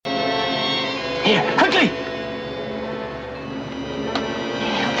Here, quickly!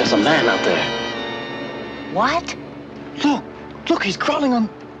 There's a man out there. What? Look, he's crawling on...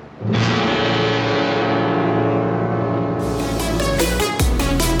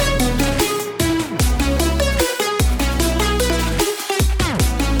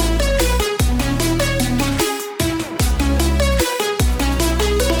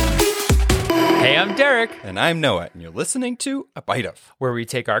 Hey, I'm Derek. And I'm Noah, and you're listening to A Bite Of, where we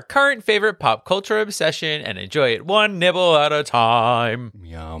take our current favorite pop culture obsession and enjoy it one nibble at a time.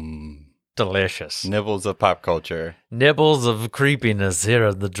 Yum. Delicious. Nibbles of pop culture. Nibbles of creepiness here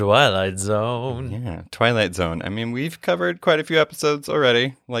at the Twilight Zone. Yeah, Twilight Zone. I mean, we've covered quite a few episodes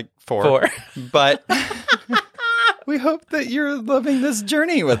already, like four. But we hope that you're loving this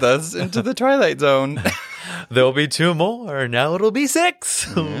journey with us into the Twilight Zone. There'll be 2 more. Now it'll be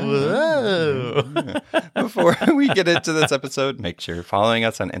 6. Whoa. Before we get into this episode, make sure you're following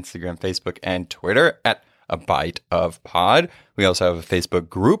us on Instagram, Facebook, and Twitter at A Bite of Pod. We also have a Facebook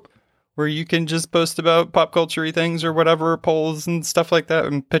group where you can just post about pop culture-y things or whatever, polls and stuff like that,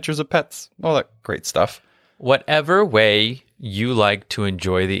 and pictures of pets, all that great stuff. Whatever way you like to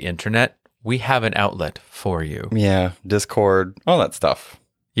enjoy the internet, we have an outlet for you. Yeah, Discord, all that stuff.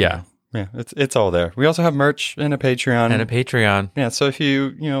 Yeah. Yeah, it's all there. We also have merch and a Patreon. Yeah, so if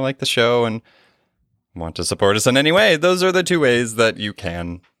you like the show and want to support us in any way, those are the 2 ways that you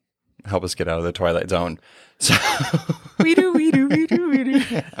can help us get out of the Twilight Zone. So we do.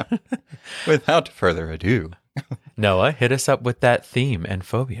 Yeah. Without further ado, Noah, hit us up with that theme and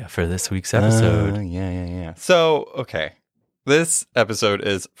phobia for this week's episode. Yeah. So, okay. This episode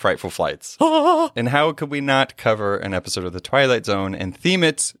is Frightful Flights. And how could we not cover an episode of The Twilight Zone and theme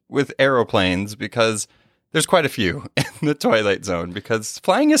it with aeroplanes? Because there's quite a few in the Twilight Zone. Because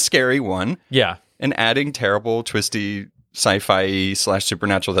flying is scary, one. Yeah. And adding terrible, twisty, sci-fi /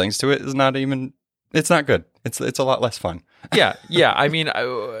 supernatural things to it is not even... It's not good. It's a lot less fun. Yeah. I mean,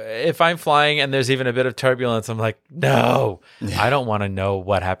 if I'm flying and there's even a bit of turbulence, I'm like, no, I don't want to know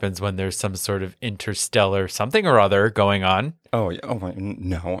what happens when there's some sort of interstellar something or other going on. Oh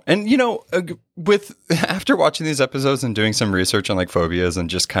no. And after watching these episodes and doing some research on like phobias and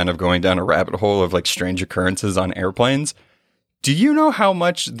just kind of going down a rabbit hole of like strange occurrences on airplanes, do you know how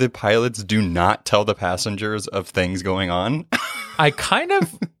much the pilots do not tell the passengers of things going on? I kind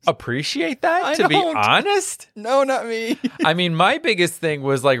of appreciate that, to be honest. No, not me. I mean, my biggest thing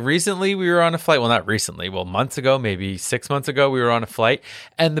was like recently we were on a flight. Well, not recently. Well, months ago, maybe 6 months ago, we were on a flight.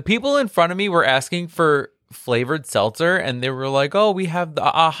 And the people in front of me were asking for flavored seltzer. And they were like, oh, we have the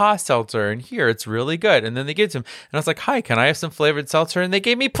AHA seltzer. And here, it's really good. And then they gave it to him. And I was like, hi, can I have some flavored seltzer? And they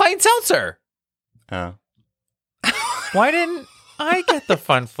gave me plain seltzer. Oh. Why didn't I get the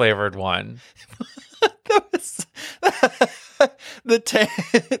fun flavored one? That was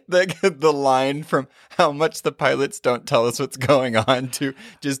the line from how much the pilots don't tell us what's going on to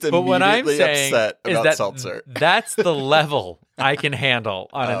just immediately upset about seltzer. That's the level I can handle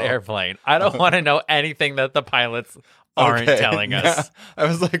on an airplane. I don't want to know anything that the pilots aren't telling us. I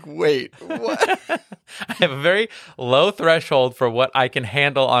was like, wait, what? I have a very low threshold for what I can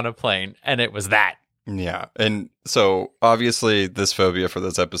handle on a plane, and it was that. Yeah. And so obviously this phobia for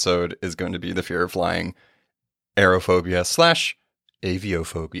this episode is going to be the fear of flying, aerophobia /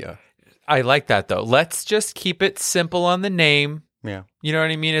 aviophobia. I like that though. Let's just keep it simple on the name. Yeah. You know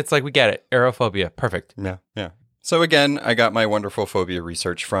what I mean? It's like, we get it. Aerophobia. Perfect. Yeah. So again, I got my wonderful phobia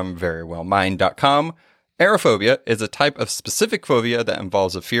research from verywellmind.com. Aerophobia is a type of specific phobia that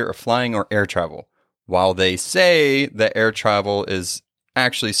involves a fear of flying or air travel. While they say that air travel is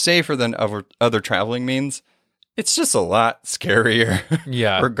actually safer than other traveling means, it's just a lot scarier.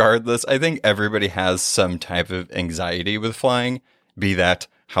 Yeah. Regardless, I think everybody has some type of anxiety with flying, be that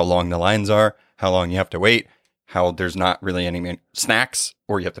how long the lines are, how long you have to wait, how there's not really any snacks,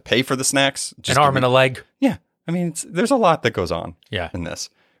 or you have to pay for the snacks. An arm and a leg. Yeah. I mean, there's a lot that goes on in this.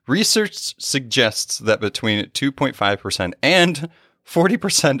 Research suggests that between 2.5% and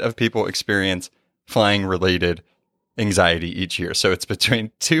 40% of people experience flying-related anxiety each year. So it's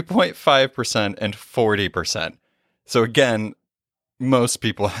between 2.5% and 40%. So again, most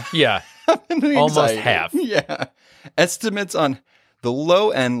people have almost half. Yeah. Estimates on the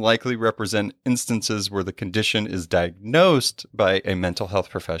low end likely represent instances where the condition is diagnosed by a mental health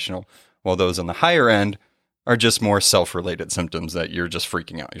professional, while those on the higher end are just more self-related symptoms that you're just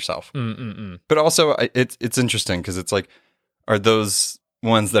freaking out yourself. But also it's interesting because it's like, are those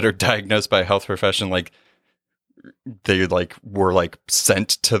ones that are diagnosed by a health profession like they like were like sent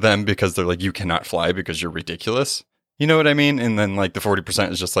to them because they're like, you cannot fly because you're ridiculous? You know what I mean? And then like the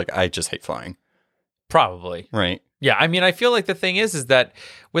 40% is just like, I just hate flying. Probably. Right. Yeah, I mean, I feel like the thing is that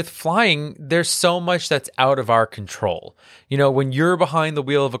with flying, there's so much that's out of our control. You know, when you're behind the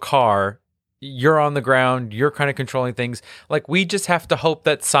wheel of a car, you're on the ground, you're kind of controlling things. Like, we just have to hope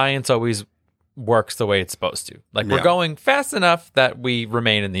that science always works the way it's supposed to. Like, we're going fast enough that we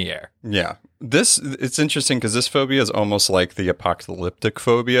remain in the air. Yeah. It's interesting because this phobia is almost like the apocalyptic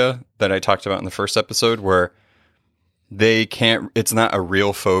phobia that I talked about in the first episode, where it's not a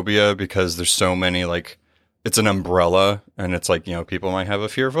real phobia because there's so many, like, it's an umbrella, and it's like, you know, people might have a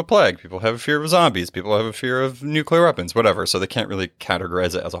fear of a plague, people have a fear of zombies, people have a fear of nuclear weapons, whatever, so they can't really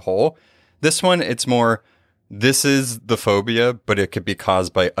categorize it as a whole. This one, it's more, this is the phobia, but it could be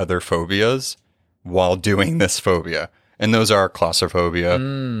caused by other phobias while doing this phobia. And those are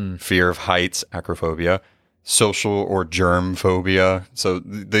claustrophobia, fear of heights, acrophobia, social or germ phobia. So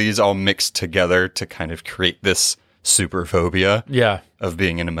these all mixed together to kind of create this super phobia of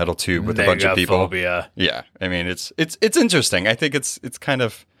being in a metal tube with a bunch of people. Yeah. I mean, it's interesting. I think it's kind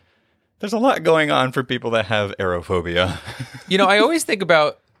of, there's a lot going on for people that have aerophobia. You know, I always think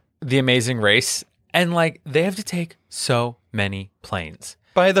about The Amazing Race, and like, they have to take so many planes.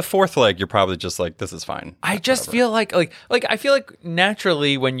 By the fourth leg, you're probably just like, this is fine. I just feel like I feel like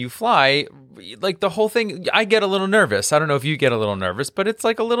naturally when you fly, like the whole thing, I get a little nervous. I don't know if you get a little nervous, but it's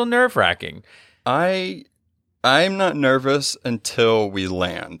like a little nerve-wracking. I'm not nervous until we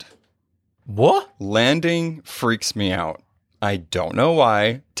land. What? Landing freaks me out. I don't know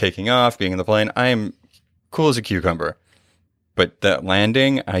why. Taking off, being in the plane, I am cool as a cucumber. But that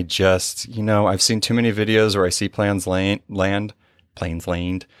landing, I just, you know, I've seen too many videos where I see planes land,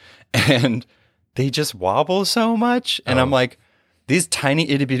 and they just wobble so much. And I'm like, these tiny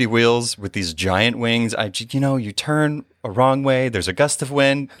itty bitty wheels with these giant wings, you turn a wrong way, there's a gust of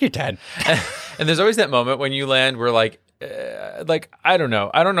wind, you're dead. And there's always that moment when you land where like, I don't know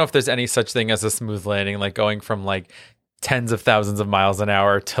if there's any such thing as a smooth landing, like going from like tens of thousands of miles an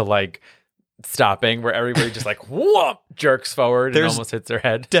hour to like stopping, where everybody just like whoop jerks forward and almost hits their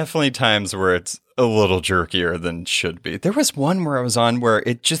head. Definitely times where it's a little jerkier than should be. There was one where I was on where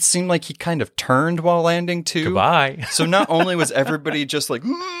it just seemed like he kind of turned while landing too. Goodbye. So not only was everybody just like,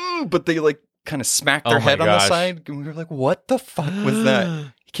 but they like kind of smacked their head on the side. And we were like, what the fuck was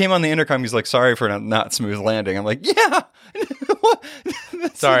that? He came on the intercom. He's like, sorry for not smooth landing. I'm like, yeah.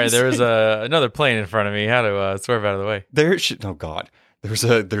 Sorry, there was another plane in front of me. How to swerve out of the way. Oh God.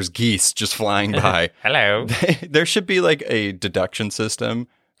 There's geese just flying by. Hello. There should be like a deduction system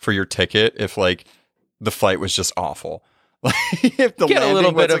for your ticket if like the flight was just awful. Like if the get a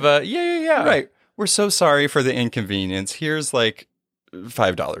little bit of a yeah. Right. We're so sorry for the inconvenience. Here's like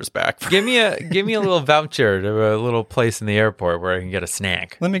 $5 back. Give me a little voucher to a little place in the airport where I can get a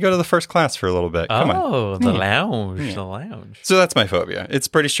snack. Let me go to the first class for a little bit. Come on. The lounge. Yeah. The lounge. So that's my phobia. It's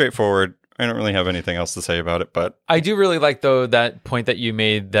pretty straightforward. I don't really have anything else to say about it, but I do really like, though, that point that you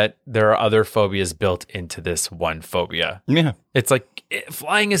made that there are other phobias built into this one phobia. Yeah. It's like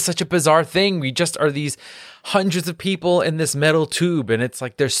flying is such a bizarre thing. We just are these hundreds of people in this metal tube, and it's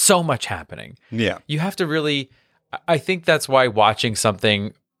like there's so much happening. Yeah. You have to really, I think that's why watching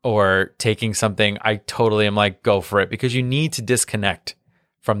something or taking something, I totally am like, go for it, because you need to disconnect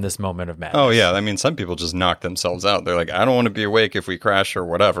from this moment of madness. Oh, yeah. I mean, some people just knock themselves out. They're like, I don't want to be awake if we crash or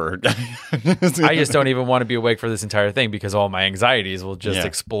whatever. I just don't even want to be awake for this entire thing because all my anxieties will just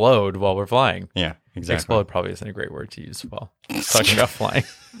explode while we're flying. Yeah, exactly. Explode probably isn't a great word to use while talking about flying.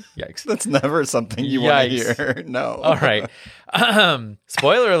 Yikes. That's never something you want to hear. No. All right.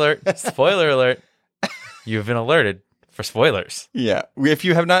 Spoiler alert. Spoiler alert. You've been alerted for spoilers. Yeah. If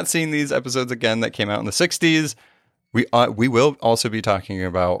you have not seen these episodes again that came out in the 60s, we will also be talking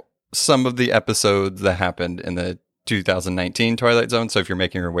about some of the episodes that happened in the 2019 Twilight Zone. So if you're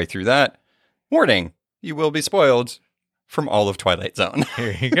making your way through that, warning, you will be spoiled from all of Twilight Zone.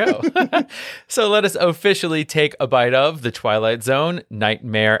 Here you go. So let us officially take a bite of The Twilight Zone,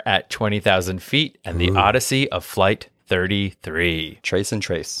 Nightmare at 20,000 Feet, and The Odyssey of Flight 33. Trace and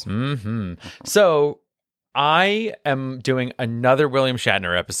trace. Mm-hmm. So I am doing another William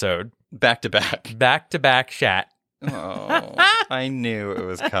Shatner episode. Back to back. Back to back Shat. Oh, I knew it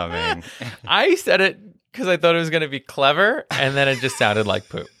was coming. I said it because I thought it was going to be clever, and then it just sounded like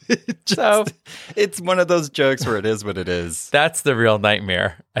poop. It's one of those jokes where it is what it is. That's the real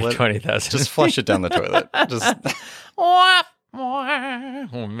nightmare at 20,000. Just flush it down the toilet.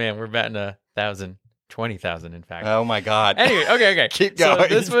 Oh, man, we're batting 1,000. 20,000, in fact. Oh, my God. Anyway, okay. Keep going. So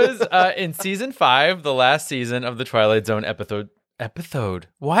this was in season 5, the last season of the Twilight Zone episode.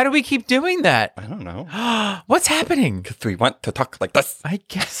 Why do we keep doing that? I don't know. What's happening? Because we want to talk like this. I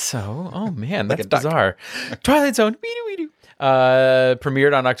guess so. Oh, man, that's bizarre. Twilight Zone.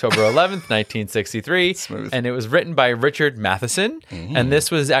 Premiered on October 11th, 1963. Smooth. And it was written by Richard Matheson. And this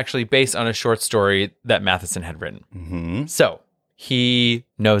was actually based on a short story that Matheson had written. Mm-hmm. So he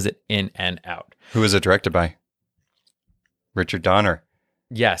knows it in and out. Who was it directed by? Richard Donner.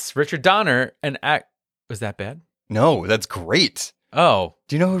 Yes, Richard Donner. Was that bad? No, that's great. Oh.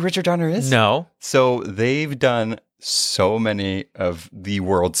 Do you know who Richard Donner is? No. So they've done so many of the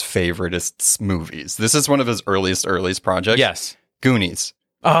world's favoriteest movies. This is one of his earliest projects. Yes. Goonies.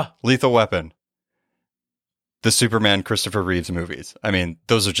 Lethal Weapon. The Superman Christopher Reeves movies. I mean,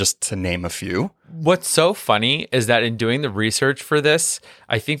 those are just to name a few. What's so funny is that in doing the research for this,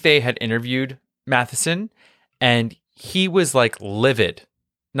 I think they had interviewed Matheson, and he was like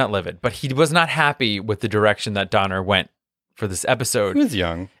not livid, but he was not happy with the direction that Donner went for this episode. He was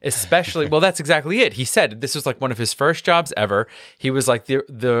young. Especially, well, that's exactly it. He said this was like one of his first jobs ever. He was like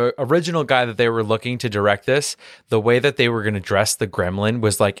the original guy that they were looking to direct this. The way that they were going to dress the gremlin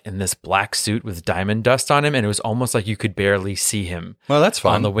was like in this black suit with diamond dust on him, and it was almost like you could barely see him. Well, that's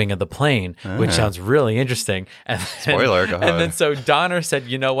fun. On the wing of the plane, which sounds really interesting. And then, Spoiler, go ahead. And then so Donner said,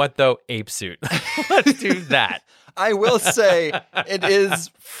 you know what though? Ape suit. Let's do that. I will say it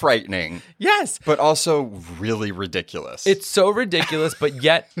is frightening. Yes. But also really ridiculous. It's so ridiculous, but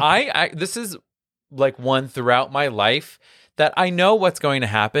yet I this is like one throughout my life that I know what's going to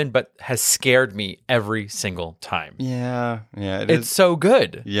happen, but has scared me every single time. Yeah. It's so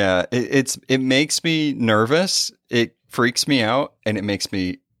good. Yeah. It makes me nervous. It freaks me out, and it makes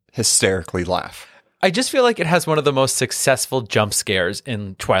me hysterically laugh. I just feel like it has one of the most successful jump scares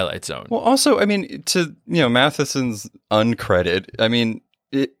in Twilight Zone. Well, also, I mean, to Matheson's uncredit, I mean,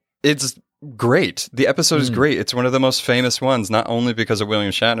 it's great. The episode is great. It's one of the most famous ones, not only because of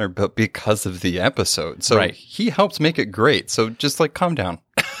William Shatner, but because of the episode. So he helped make it great. So just like calm down.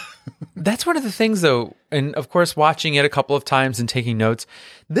 That's one of the things, though, and of course, watching it a couple of times and taking notes.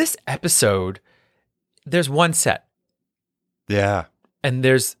 This episode, there's one set. Yeah, and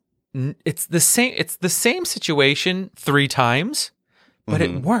it's the same situation 3 times, but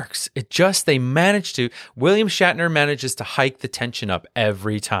it works. William Shatner manages to hike the tension up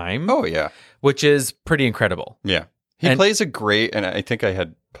every time. Oh yeah, which is pretty incredible. Yeah, he plays a great, and I think I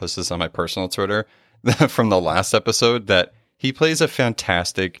had posted this on my personal Twitter from the last episode, that he plays a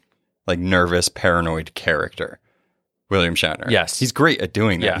fantastic, like, nervous, paranoid character. William Shatner. Yes, he's great at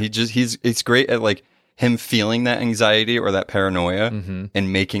doing that. Yeah. He's great at, like, him feeling that anxiety or that paranoia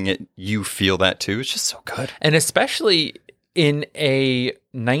and making you feel that too. It's just so good. And especially in a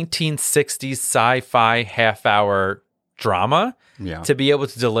 1960s sci-fi half-hour drama, to be able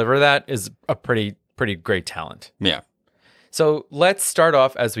to deliver that is a pretty great talent. Yeah. So let's start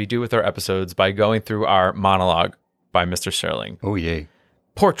off, as we do with our episodes, by going through our monologue by Mr. Serling. Oh, yay.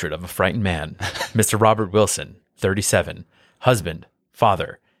 Portrait of a Frightened Man. Mr. Robert Wilson, 37, husband,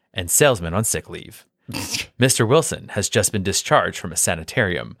 father, and salesman on sick leave. Mr. Wilson has just been discharged from a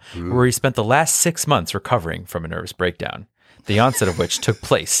sanitarium where he spent the last 6 months recovering from a nervous breakdown, the onset of which took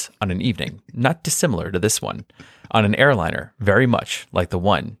place on an evening not dissimilar to this one, on an airliner very much like the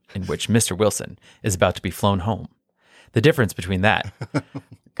one in which Mr. Wilson is about to be flown home. The difference between that,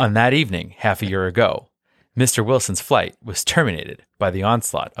 on that evening half a year ago, Mr. Wilson's flight was terminated by the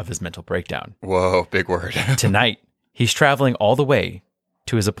onslaught of his mental breakdown. Whoa, big word. Tonight, he's traveling all the way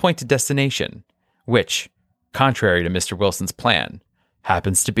to his appointed destination, which, contrary to Mr. Wilson's plan,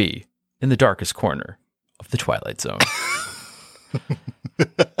 happens to be in the darkest corner of the Twilight Zone.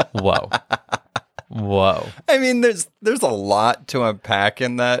 Whoa. I mean, there's a lot to unpack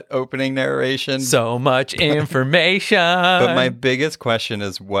in that opening narration. So much information. But my biggest question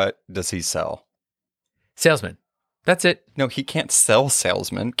is, what does he sell? Salesman. That's it. No, he can't sell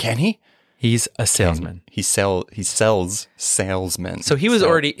salesman, can he? He's a salesman. He sells salesmen. So he was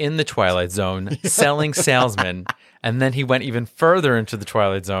already in the Twilight Zone selling salesmen, and then he went even further into the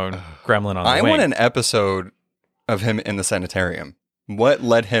Twilight Zone, Gremlin on the I wing. want an episode of him in the sanitarium. What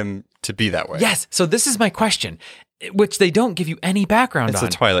led him to be that way? Yes. So this is my question, which they don't give you any background on. It's the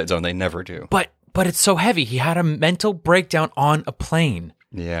Twilight Zone. They never do. But it's so heavy. He had a mental breakdown on a plane.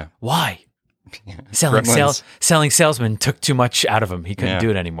 Yeah. Why? Selling salesmen took too much out of him. He couldn't do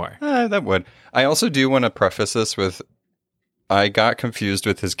it anymore. That would. I also do want to preface this with, I got confused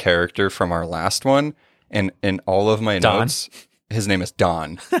with his character from our last one, and in all of my notes, his name is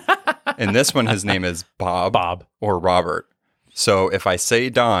Don. In this one, his name is Bob or Robert. So if I say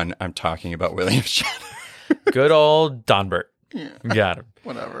Don, I'm talking about William Shatner. Good old Donbert. Yeah. Got him.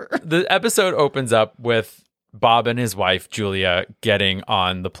 Whatever. The episode opens up with Bob and his wife, Julia, getting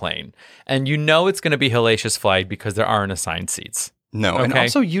on the plane. And you know it's going to be hellacious flight because there aren't assigned seats. No, okay? and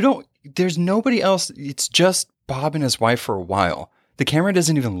also there's nobody else. It's just Bob and his wife for a while. The camera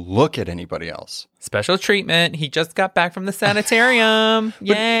doesn't even look at anybody else. Special treatment. He just got back from the sanitarium.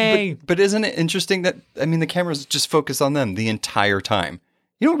 Yay. But isn't it interesting that, I mean, the cameras just focus on them the entire time.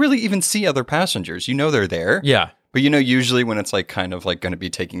 You don't really even see other passengers. You know they're there. Yeah. But you know, usually when it's like kind of like going to be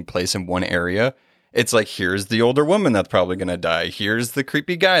taking place in one area, it's like, here's the older woman that's probably going to die. Here's the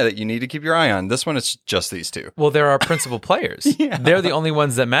creepy guy that you need to keep your eye on. This one, it's just these two. Well, they're our principal players. Yeah. They're the only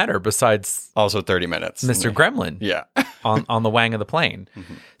ones that matter besides Also 30 minutes. Mr. Gremlin. Yeah. on the wang of the plane.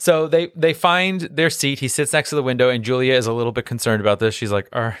 Mm-hmm. So they find their seat. He sits next to the window, and Julia is a little bit concerned about this. She's like,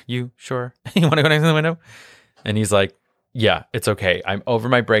 are you sure you want to go next to the window? And he's like, yeah, it's okay. I'm over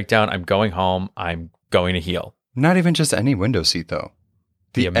my breakdown. I'm going home. I'm going to heal. Not even just any window seat, though.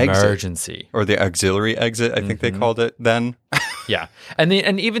 The emergency. Exit, or the auxiliary exit, I think they called it then. Yeah. And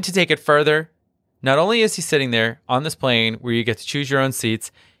even to take it further, not only is he sitting there on this plane where you get to choose your own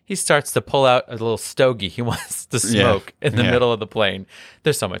seats, he starts to pull out a little stogie he wants to smoke in the middle of the plane.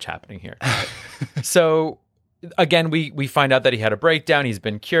 There's so much happening here. So, again, we find out that he had a breakdown. He's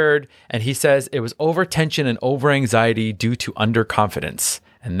been cured. And he says it was over tension and over anxiety due to underconfidence.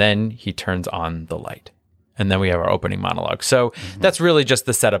 And then he turns on the light. And then we have our opening monologue. So that's really just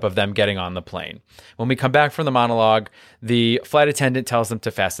the setup of them getting on the plane. When we come back from the monologue, the flight attendant tells them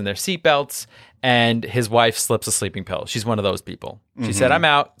to fasten their seatbelts, and his wife slips a sleeping pill. She's one of those people. She said, I'm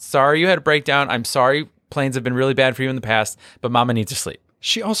out. Sorry you had a breakdown. I'm sorry planes have been really bad for you in the past, but Mama needs to sleep.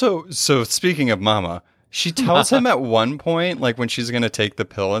 She also, so speaking of Mama, she tells him at one point, like when she's going to take the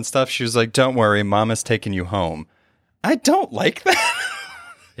pill and stuff, she was like, don't worry, Mama's taking you home. I don't like that.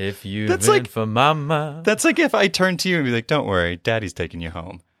 If you've been for Mama. That's like if I turn to you and be like, don't worry, Daddy's taking you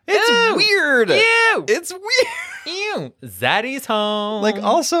home. It's weird. Ew. It's weird. Ew. Zaddy's home. Like,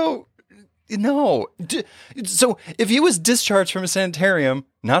 also, no. So if he was discharged from a sanitarium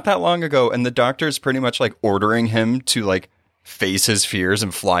not that long ago, and the doctor's pretty much like ordering him to like face his fears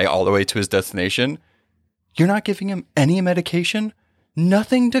and fly all the way to his destination, you're not giving him any medication?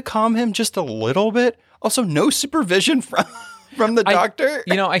 Nothing to calm him just a little bit? Also, no supervision from the doctor?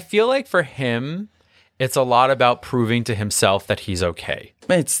 I feel like for him, it's a lot about proving to himself that he's okay.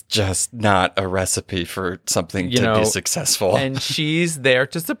 It's just not a recipe for something to be successful. And she's there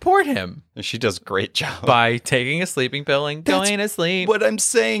to support him. She does a great job. By taking a sleeping pill and going to sleep. What I'm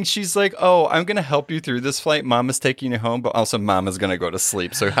saying, she's like, oh, I'm going to help you through this flight. Mama's taking you home, but also Mama's going to go to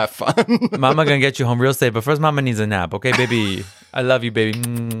sleep, so have fun. Mama going to get you home real safe, but first Mama needs a nap. Okay, baby? I love you, baby.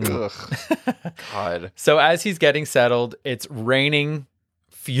 Ugh. God. So as he's getting settled, it's raining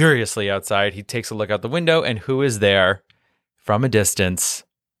furiously outside. He takes a look out the window, and who is there from a distance,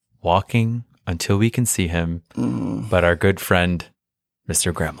 walking until we can see him, but our good friend,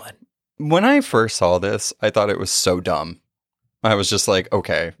 Mr. Gremlin. When I first saw this, I thought it was so dumb. I was just like,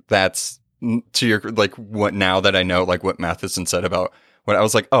 okay, that's to your, like, what now that I know, like, what Matheson said about what I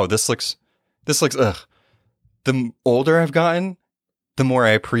was like, oh, this looks, ugh. The older I've gotten, the more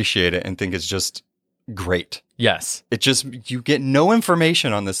I appreciate it and think it's just great. Yes. It just, you get no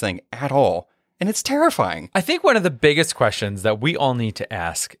information on this thing at all. And it's terrifying. I think one of the biggest questions that we all need to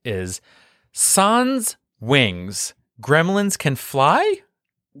ask is, sans wings, gremlins can fly?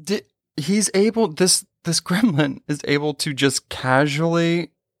 He's able, this gremlin is able to just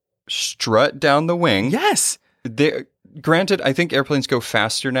casually strut down the wing. Yes. Granted, I think airplanes go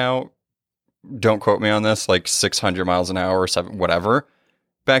faster now. Don't quote me on this, like 600 miles an hour or whatever.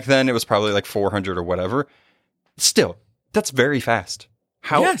 Back then, it was probably like 400 or whatever. Still, that's very fast.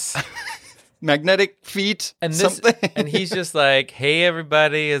 How? Yes. Magnetic feet and something. And he's just like, hey,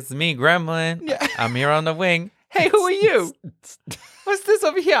 everybody, it's me, Gremlin. Yeah. I'm here on the wing. Hey, who are you? What's this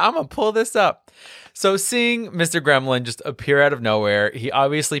over here? I'm going to pull this up. So seeing Mr. Gremlin just appear out of nowhere, he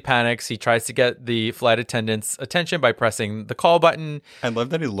obviously panics. He tries to get the flight attendant's attention by pressing the call button. I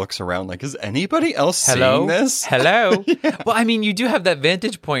love that he looks around like, is anybody else seeing this? Hello? Yeah. Well, I mean, you do have that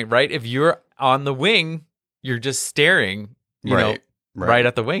vantage point, right? If you're on the wing, you're just staring, you know, right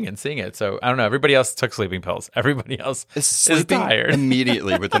at the wing and seeing it. So I don't know. Everybody else took sleeping pills. Everybody else is tired.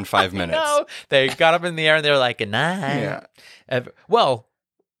 Immediately within 5 minutes. No, they got up in the air and they were like, good night. Yeah. Well,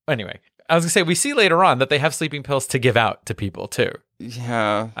 anyway, I was going to say, we see later on that they have sleeping pills to give out to people too.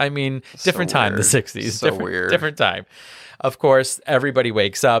 Yeah. I mean, different time, the 60s. So weird. Different time. Of course, everybody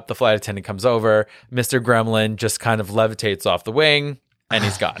wakes up. The flight attendant comes over. Mr. Gremlin just kind of levitates off the wing and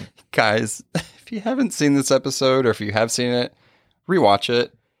he's gone. Guys, if you haven't seen this episode or if you have seen it, rewatch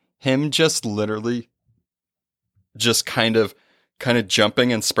it. Him just literally just kind of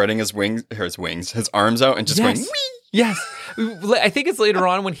jumping and spreading his arms out and just going, whee! Yes. I think it's later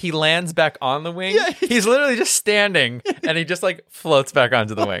on when he lands back on the wing. Yeah, he's literally just standing and he just like floats back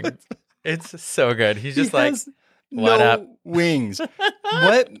onto the wing. It's so good. He's just What no up? wings.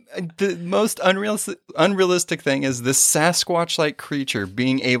 What the most unrealistic thing is this Sasquatch-like creature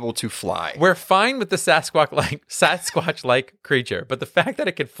being able to fly. We're fine with the Sasquatch-like creature, but the fact that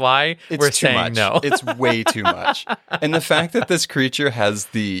it could fly, we're too saying much. no. It's way too much. And the fact that this creature has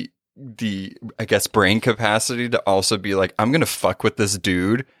the I guess brain capacity to also be like, I'm gonna fuck with this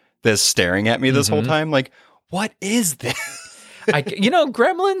dude that's staring at me this whole time. Like, what is this?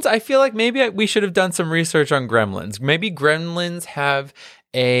 Gremlins, I feel like maybe we should have done some research on gremlins. Maybe gremlins have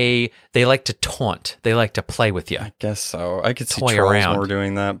they like to taunt. They like to play with you. I guess so. I could see Toy trolls around. more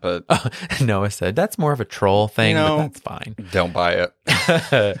doing that, but Noah said, that's more of a troll thing, but that's fine. Don't buy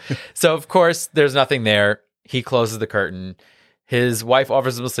it. So, of course, there's nothing there. He closes the curtain. His wife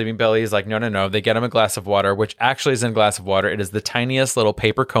offers him a sleeping pill. He's like, no. They get him a glass of water, which actually isn't a glass of water. It is the tiniest little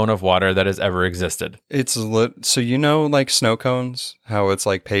paper cone of water that has ever existed. It's so like snow cones, how it's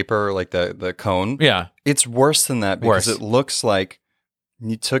like paper, like the cone. Yeah. It's worse than that because Worse. it looks like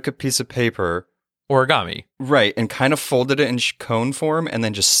you took a piece of paper, Origami. right, and kind of folded it in cone form and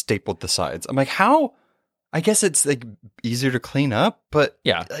then just stapled the sides. I'm like, how? I guess it's like easier to clean up, but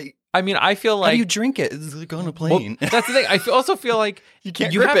Yeah. like, I mean, I feel how like do you drink it? It's like on a Well, plane. that's the thing. I also feel like You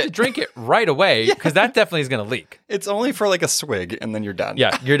can't you grip have it. to drink it right away because that definitely is going to leak. It's only for like a swig and then you're done.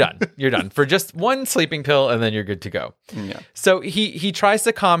 Yeah, you're done. You're done for just one sleeping pill and then you're good to go. Yeah. So he tries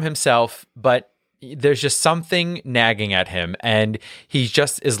to calm himself, but there's just something nagging at him, and he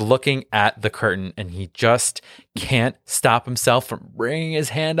just is looking at the curtain, and he just can't stop himself from bringing his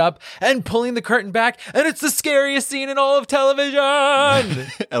hand up and pulling the curtain back, and it's the scariest scene in all of television.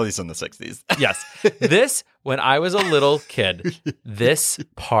 At least in the 60s. Yes. This, when I was a little kid, this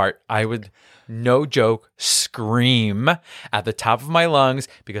part, I would, no joke, scream at the top of my lungs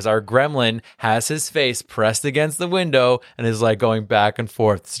because our gremlin has his face pressed against the window and is like going back and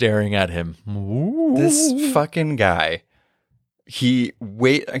forth staring at him. Ooh. This fucking guy,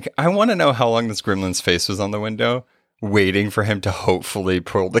 I want to know how long this gremlin's face was on the window, waiting for him to hopefully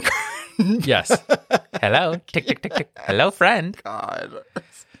pull the curtain. Yes. Hello. Tick, tick, tick, tick. Hello, friend. God.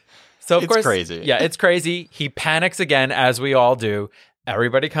 So, of It's course, crazy. Yeah, it's crazy. He panics again, as we all do.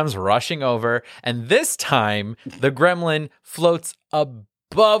 Everybody comes rushing over, and this time the gremlin floats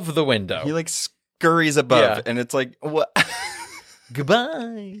above the window. He like scurries above, Yeah. and it's like, what?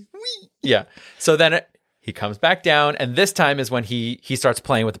 Goodbye. Yeah. So then he comes back down, and this time is when he starts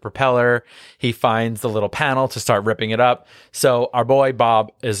playing with the propeller. He finds the little panel to start ripping it up. So our boy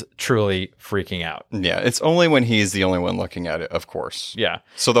Bob is truly freaking out. Yeah, it's only when he's the only one looking at it, of course. Yeah.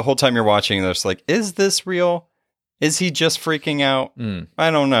 So the whole time you're watching, there's like, is this real? Is he just freaking out?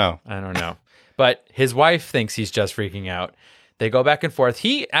 I don't know. I don't know. But his wife thinks he's just freaking out. They go back and forth.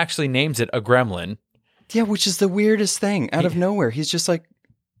 He actually names it a gremlin. Yeah, which is the weirdest thing. Out of nowhere, he's just like,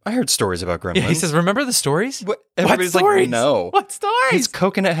 I heard stories about gremlins. Yeah, he says, remember the stories? What? Everybody's What stories? like, no. What stories? His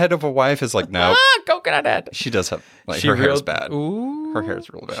coconut head of a wife is like, no. Coconut head. She does have, like, She her hair's real- bad. Ooh. Her hair's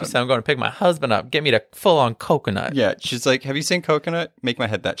real bad. She said, I'm going to pick my husband up. Get me to full-on coconut. Yeah, she's like, have you seen coconut? Make my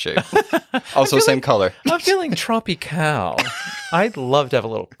head that shape. Also, same color. I'm feeling tropical. I'd love to have a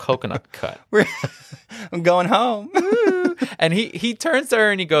little coconut cut. I'm going home. And he turns to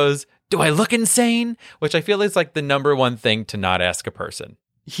her and he goes, do I look insane? Which I feel is like the number one thing to not ask a person.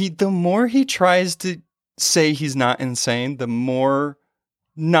 The more he tries to say he's not insane, the more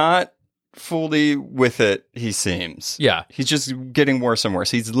not fully with it he seems. Yeah. He's just getting worse and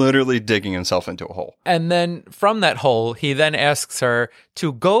worse. He's literally digging himself into a hole. And then from that hole, he then asks her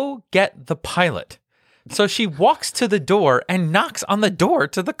to go get the pilot. So she walks to the door and knocks on the door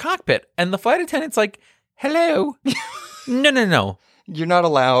to the cockpit. And the flight attendant's like, hello. No. You're not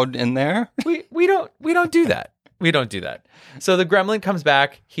allowed in there. We don't do that. We don't do that. So the gremlin comes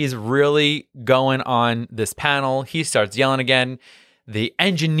back. He's really going on this panel. He starts yelling again. The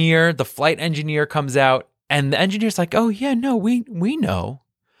flight engineer comes out, and the engineer's like, "Oh yeah, no, we know.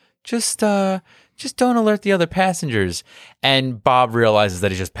 Just don't alert the other passengers." And Bob realizes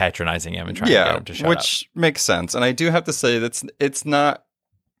that he's just patronizing him and trying to get him to shut up. Which makes sense. And I do have to say it's not.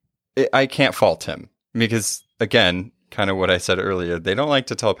 I can't fault him because again, kind of what I said earlier, they don't like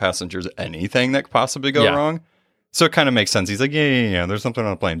to tell passengers anything that could possibly go wrong. So it kind of makes sense. He's like, yeah. There's something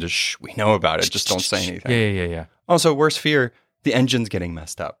on the plane. Just shh, we know about it. Just don't say anything. Yeah. Also, worst fear, the engine's getting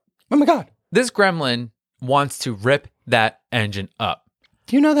messed up. Oh my God. This gremlin wants to rip that engine up.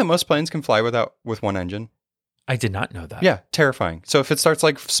 Do you know that most planes can fly with one engine? I did not know that. Yeah, terrifying. So if it starts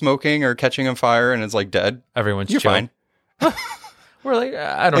like smoking or catching on fire and it's like dead, Everyone's you're chill. fine. We're like,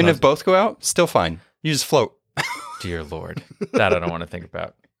 I don't And know. if both go out, still fine. You just float. Dear Lord. That I don't want to think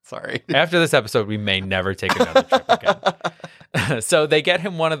about. Sorry. After this episode, we may never take another trip again. So they get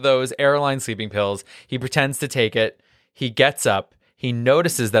him one of those airline sleeping pills. He pretends to take it. He gets up. He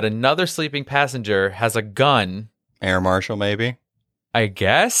notices that another sleeping passenger has a gun. Air Marshal, maybe? I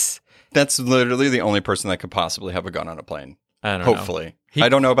guess. That's literally the only person that could possibly have a gun on a plane. I don't know. Hopefully. I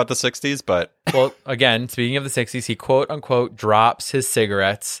don't know about the 60s, but... Well, again, speaking of the 60s, he quote-unquote drops his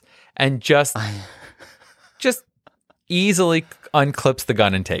cigarettes and just easily unclips the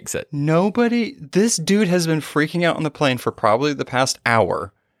gun and takes it. This dude has been freaking out on the plane for probably the past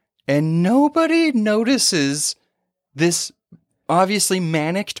hour, and nobody notices this obviously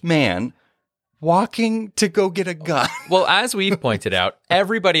manicked man walking to go get a gun. Well, as we've pointed out,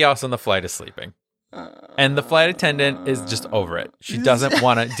 everybody else on the flight is sleeping. And the flight attendant is just over it. She doesn't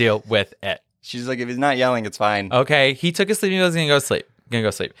want to deal with it. She's like, if he's not yelling, it's fine. Okay, he took his sleeping pills and he's gonna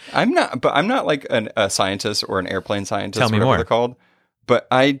go sleep. I'm not like a scientist or an airplane scientist. Tell me whatever more. They're called. But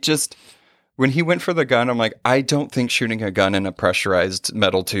when he went for the gun, I'm like, I don't think shooting a gun in a pressurized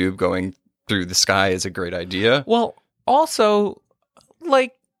metal tube going through the sky is a great idea. Well, also,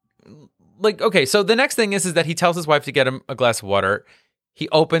 like, okay, so the next thing is that he tells his wife to get him a glass of water. He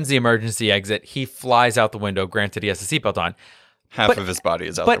opens the emergency exit. He flies out the window. Granted, he has a seatbelt on. Half of his body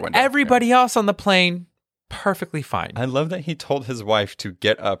is out the window. But everybody else on the plane, perfectly fine. I love that he told his wife to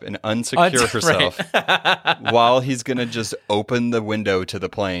get up and unsecure herself while he's going to just open the window to the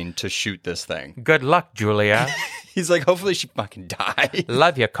plane to shoot this thing. Good luck, Julia. He's like, hopefully she fucking dies.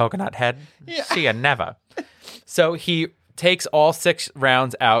 Love you, coconut head. Yeah. See ya never. So he takes all 6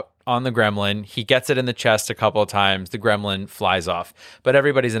 rounds out on the gremlin. He gets it in the chest a couple of times. The gremlin flies off. But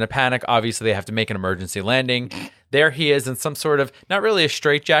everybody's in a panic. Obviously, they have to make an emergency landing. There he is in some sort of, not really a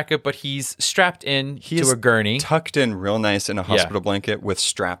straitjacket, but he's strapped in to a gurney. Tucked in real nice in a hospital blanket with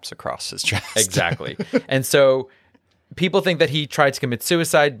straps across his chest. Exactly. And so people think that he tried to commit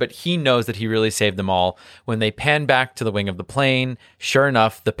suicide, but he knows that he really saved them all. When they pan back to the wing of the plane, sure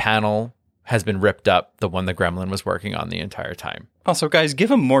enough, the panel has been ripped up, the one the gremlin was working on the entire time. Also, guys,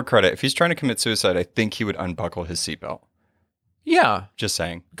 give him more credit. If he's trying to commit suicide, I think he would unbuckle his seatbelt. Yeah. Just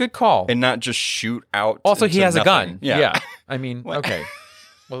saying. Good call. And not just shoot out. Also, he has nothing. a gun. Yeah. I mean, okay.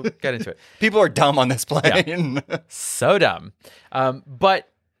 We'll get into it. People are dumb on this plane. Yeah. So dumb.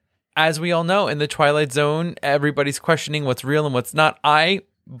 But as we all know, in the Twilight Zone, everybody's questioning what's real and what's not. I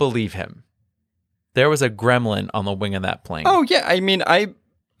believe him. There was a gremlin on the wing of that plane. Oh, yeah. I mean, I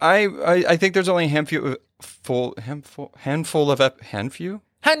think there's only a handful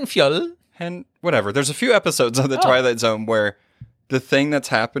whatever. There's a few episodes of the Twilight Zone where the thing that's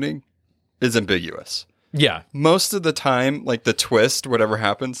happening is ambiguous. Yeah. Most of the time, like the twist, whatever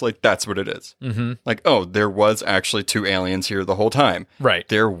happens, like that's what it is. Mm-hmm. Like, oh, there was actually 2 aliens here the whole time. Right.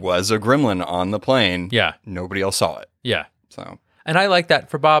 There was a gremlin on the plane. Yeah. Nobody else saw it. Yeah. So. And I like that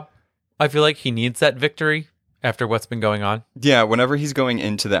for Bob. I feel like he needs that victory after what's been going on. Yeah. Whenever he's going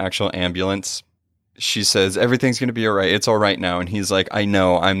into the actual ambulance, she says, everything's going to be all right. It's all right now. And he's like, I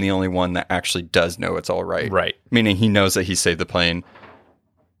know. I'm the only one that actually does know it's all right. Right. Meaning he knows that he saved the plane.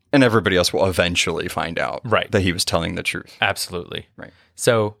 And everybody else will eventually find out that he was telling the truth. Absolutely. Right.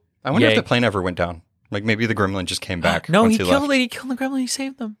 So I wonder if the plane ever went down. Like maybe the gremlin just came back. No, once he left. killed the gremlin. He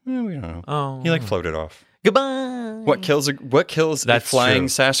saved them. Yeah, we don't know. Oh. He floated off. Goodbye. What kills a That's flying true.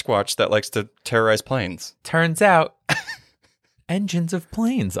 Sasquatch that likes to terrorize planes? Turns out, engines of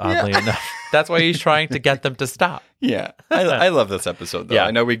planes, oddly enough. That's why he's trying to get them to stop. Yeah. I love this episode, though. Yeah.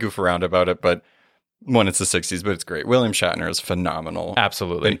 I know we goof around about it, but one, it's the 60s, but it's great. William Shatner is phenomenal.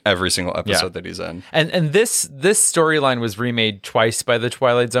 Absolutely. In every single episode that he's in. And this storyline was remade twice by the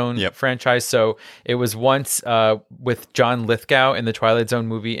Twilight Zone franchise. So it was once with John Lithgow in the Twilight Zone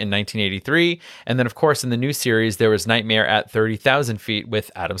movie in 1983. And then, of course, in the new series, there was Nightmare at 30,000 Feet with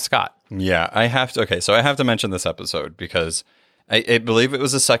Adam Scott. Yeah, I have to mention this episode because I believe it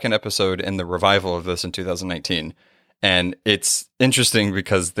was the second episode in the revival of this in 2019. And it's interesting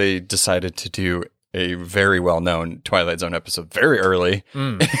because they decided to do a very well-known Twilight Zone episode very early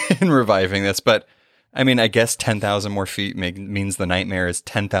in reviving this. But, I mean, I guess 10,000 more feet means the nightmare is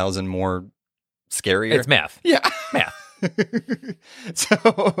 10,000 more scarier. It's math. Yeah. Math.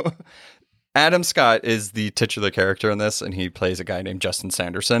 So, Adam Scott is the titular character in this, and he plays a guy named Justin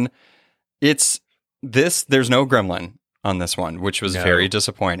Sanderson. There's no gremlin on this one, which was very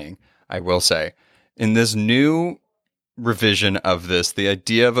disappointing, I will say. In this new revision of this, the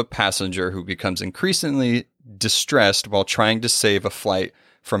idea of a passenger who becomes increasingly distressed while trying to save a flight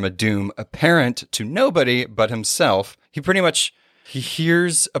from a doom apparent to nobody but himself. He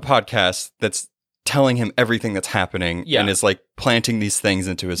hears a podcast that's telling him everything that's happening and is like planting these things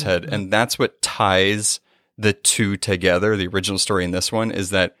into his head. And that's what ties the two together. The original story in this one is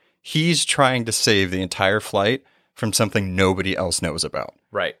that he's trying to save the entire flight from something nobody else knows about.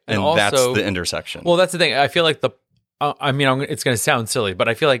 Right. And also, that's the intersection. Well, that's the thing. I feel like it's going to sound silly, but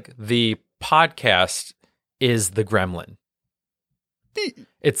I feel like the podcast is the gremlin.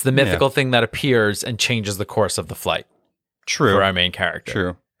 It's the mythical thing that appears and changes the course of the flight. True. For our main character.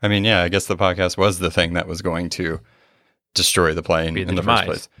 True. I mean, yeah, I guess the podcast was the thing that was going to destroy the plane in the first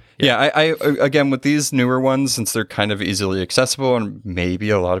place. Yeah, I again, with these newer ones, since they're kind of easily accessible, and maybe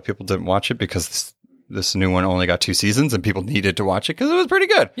a lot of people didn't watch it because this new one only got 2 seasons and people needed to watch it because it was pretty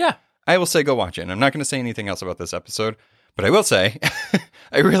good. Yeah. I will say go watch it. And I'm not going to say anything else about this episode, but I will say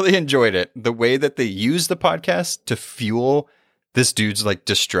I really enjoyed it. The way that they used the podcast to fuel this dude's like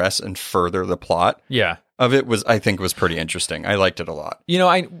distress and further the plot. Yeah. Of it was, I think, was pretty interesting. I liked it a lot. You know,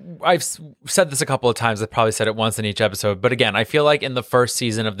 I've said this a couple of times. I've probably said it once in each episode. But again, I feel like in the first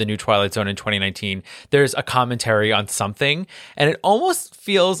season of the new Twilight Zone in 2019, there's a commentary on something. And it almost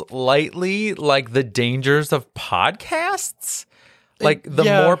feels lightly like the dangers of podcasts. Like the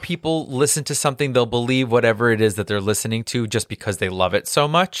more people listen to something, they'll believe whatever it is that they're listening to just because they love it so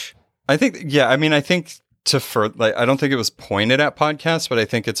much. I think, I think I don't think it was pointed at podcasts, but I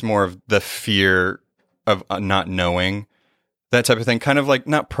think it's more of the fear of not knowing, that type of thing. Kind of like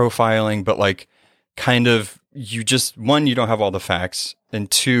not profiling, but like kind of you just, one, you don't have all the facts, and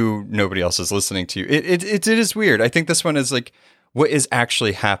 2, nobody else is listening to you. It is weird. I think this one is like, what is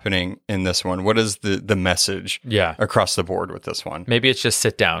actually happening in this one? What is the message across the board with this one? Maybe it's just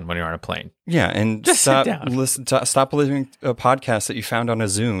sit down when you're on a plane. Yeah, and just stop sit down. Stop listening to a podcast that you found on a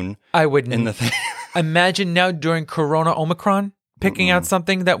Zune. I wouldn't. In the thing. Imagine now during Corona Omicron, picking out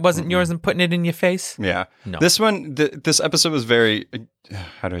something that wasn't yours and putting it in your face. Yeah. No. This one, this episode was very,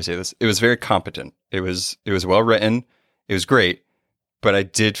 how do I say this? It was very competent. It was well written. It was great. But I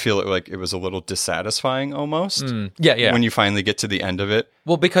did feel like it was a little dissatisfying almost. Yeah. When you finally get to the end of it.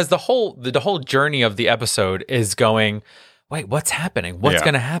 Well, because the whole journey of the episode is going, wait, what's happening? What's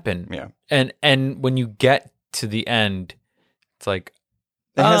going to happen? Yeah. And when you get to the end, it's like,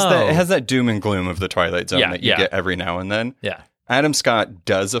 it has that doom and gloom of the Twilight Zone that you get every now and then. Yeah. Adam Scott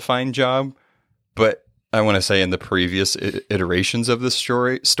does a fine job, but I want to say in the previous iterations of this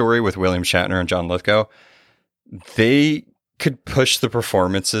story with William Shatner and John Lithgow, they could push the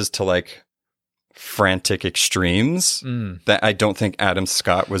performances to like frantic extremes that I don't think Adam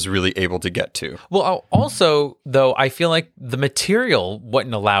Scott was really able to get to. Well, also, though, I feel like the material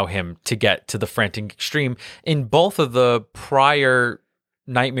wouldn't allow him to get to the frantic extreme. In both of the prior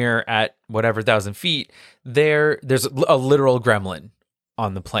Nightmare at whatever 1,000 feet, there's a literal gremlin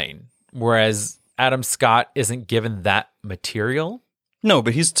on the plane, whereas Adam Scott isn't given that material. No,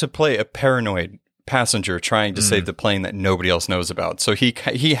 but he's to play a paranoid passenger trying to save the plane that nobody else knows about. So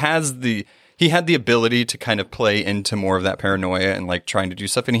he had the ability to kind of play into more of that paranoia and like trying to do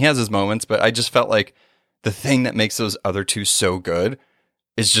stuff, and he has his moments. But I just felt like the thing that makes those other 2 so good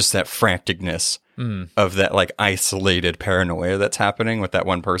is just that franticness of that like isolated paranoia that's happening with that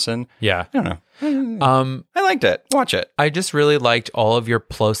one person. Yeah. I don't know. I liked it. Watch it. I just really liked all of your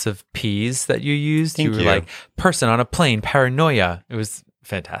plosive P's that you used. Thank you were you. like, person on a plane, paranoia. It was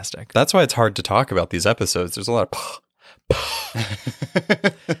fantastic. That's why it's hard to talk about these episodes. There's a lot of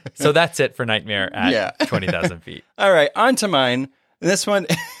So that's it for Nightmare at 20,000 feet. All right, on to mine. This one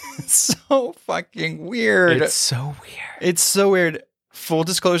is so fucking weird. It's so weird. It's so weird. Full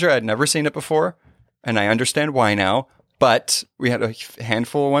disclosure, I'd never seen it before, and I understand why now, but we had a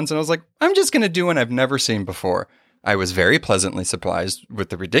handful of ones, and I was like, I'm just going to do one I've never seen before. I was very pleasantly surprised with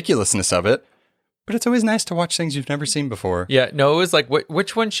the ridiculousness of it, but it's always nice to watch things you've never seen before. Yeah, no, it was like,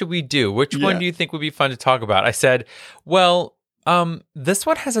 which one should we do? Which one do you think would be fun to talk about? I said, well, this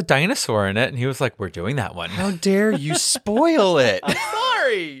one has a dinosaur in it, and he was like, we're doing that one. How dare you spoil it? I'm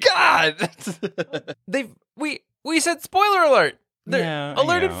sorry. God. We said spoiler alert. They're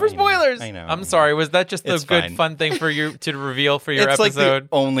alerted for spoilers. I know. I'm sorry. Was that just a It's good fine. fun thing for you to reveal for your It's episode? like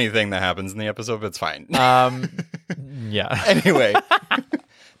the only thing that happens in the episode, but it's fine. Yeah. Anyway,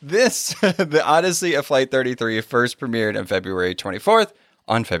 the Odyssey of Flight 33 first premiered on February 24th,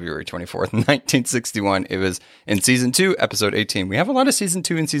 1961. It was in season 2, episode 18. We have a lot of season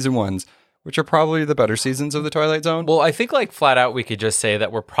 2 and season 1s, which are probably the better seasons of the Twilight Zone. Well, I think like flat out, we could just say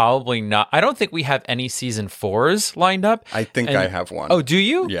that we're probably not. I don't think we have any season 4s lined up. I think I have one. Oh, do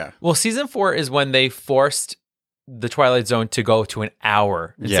you? Yeah. Well, season 4 is when they forced the Twilight Zone to go to an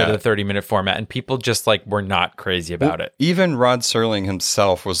hour instead of the 30-minute format, and people just like were not crazy about it. Even Rod Serling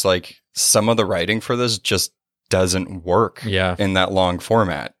himself was like, some of the writing for this just doesn't work in that long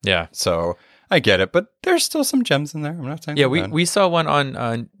format. Yeah. So I get it, but there's still some gems in there. I'm not saying we saw one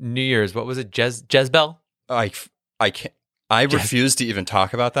on New Year's. What was it? Jezebel? I can't. I refuse to even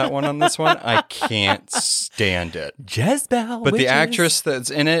talk about that one on this one. I can't stand it. Jezebel. But witches. the actress that's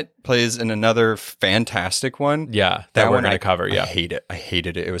in it plays in another fantastic one. Yeah, that we're one going to cover. Yeah. I hate it. I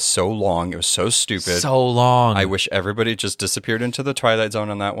hated it. It was so long. It was so stupid. So long. I wish everybody just disappeared into the Twilight Zone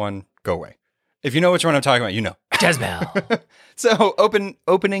on that one. Go away. If you know which one I'm talking about, you know. Jezebel. So,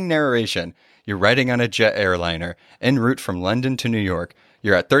 opening narration. You're riding on a jet airliner en route from London to New York.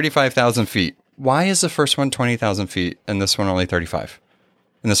 You're at 35,000 feet. Why is the first one 20,000 feet and this one only 35?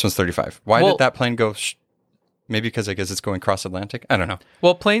 And this one's 35. Why did that plane go? Maybe because I guess it's going cross Atlantic. I don't know.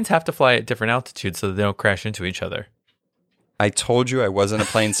 Well, planes have to fly at different altitudes so that they don't crash into each other. I told you I wasn't a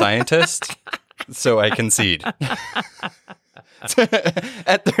plane scientist, so I concede.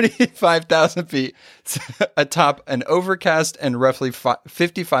 At 35,000 feet, atop an overcast and roughly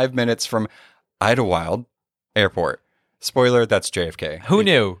 55 minutes from Idlewild Airport. Spoiler, that's JFK. Who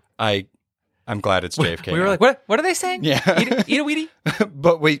knew? I'm glad it's JFK. We were like, what are they saying? Yeah. Eat a Wheatie?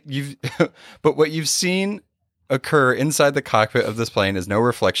 But what you've seen occur inside the cockpit of this plane is no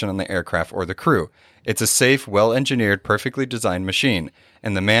reflection on the aircraft or the crew. It's a safe, well-engineered, perfectly designed machine.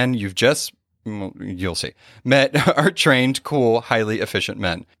 And the man you'll see, met are trained, cool, highly efficient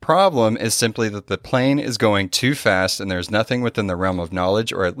men. Problem is simply that the plane is going too fast and there's nothing within the realm of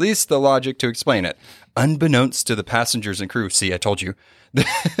knowledge or at least the logic to explain it. Unbeknownst to the passengers and crew, see, I told you,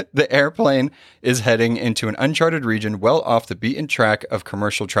 the airplane is heading into an uncharted region well off the beaten track of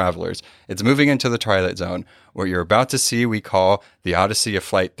commercial travelers. It's moving into the Twilight Zone. What you're about to see we call the Odyssey of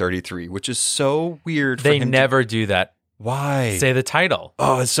Flight 33, which is so weird for They him never do that. Why? Say the title.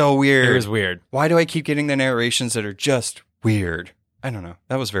 Oh, it's so weird. It was weird. Why do I keep getting the narrations that are just weird? I don't know.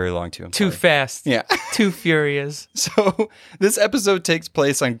 That was very long too. Too fast. Yeah. Too furious. So this episode takes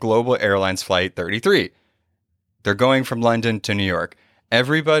place on Global Airlines Flight 33. They're going from London to New York.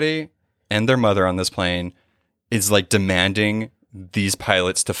 Everybody and their mother on this plane is like demanding these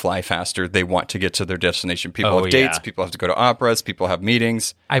pilots to fly faster. They want to get to their destination. People have dates. People have to go to operas. People have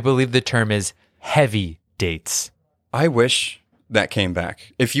meetings. I believe the term is heavy dates. I wish that came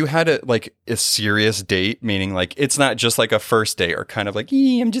back. If you had a serious date, meaning like it's not just like a first date or kind of like,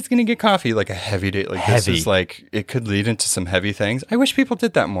 I'm just going to get coffee, like a heavy date. Like heavy. This is like, it could lead into some heavy things. I wish people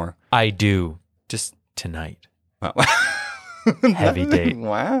did that more. I do. Just tonight. Wow. Heavy date.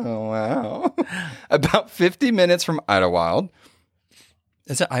 Wow. About 50 minutes from Idlewild.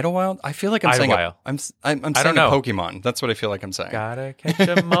 Is it Idlewild? I feel like I'm Idlewild. saying I'm saying know. a Pokemon. That's what I feel like I'm saying. Gotta catch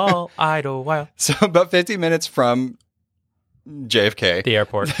 'em all, Idlewild. So about 50 minutes from JFK, The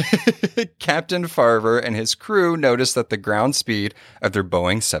airport. Captain Farver and his crew notice that the ground speed of their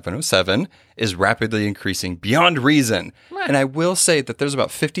Boeing 707 is rapidly increasing beyond reason. And I will say that there's about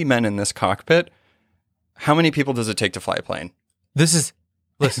 50 men in this cockpit. How many people does it take to fly a plane? This is,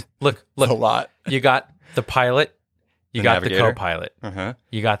 listen, look. A lot. You got the pilot. You got navigator. the co-pilot. Uh-huh.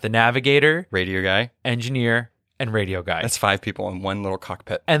 You got the navigator, Radio guy. engineer, and radio guy. That's 5 people in one little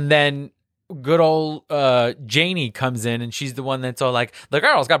cockpit. And then good old Janie comes in, and she's the one that's all like, the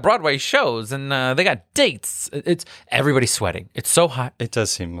girls got Broadway shows, and they got dates. It's everybody's sweating. It's so hot. It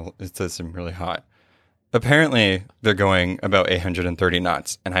does seem really hot. Apparently, they're going about 830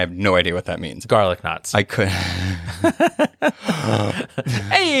 knots, and I have no idea what that means. Garlic knots. I could.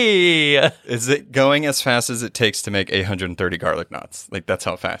 Hey! Is it going as fast as it takes to make 830 garlic knots? Like, that's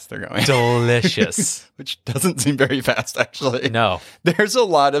how fast they're going. Delicious. Which doesn't seem very fast, actually. No. There's a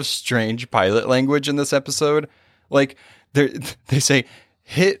lot of strange pilot language in this episode. Like, they say,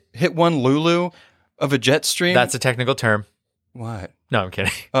 hit one Lulu of a jet stream. That's a technical term. What? No, I'm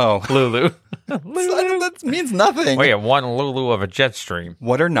kidding. Oh. Lulu. That means nothing. Oh, yeah, one Lulu of a jet stream.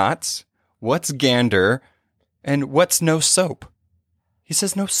 What are knots? What's gander? And what's no soap? He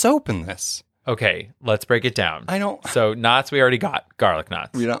says no soap in this. Okay, let's break it down. I don't. So knots, we already got. Garlic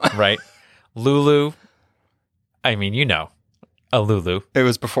knots. We don't. Right? Lulu. I mean, you know. A Lulu. It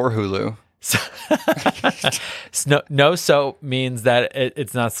was before Hulu. No soap means that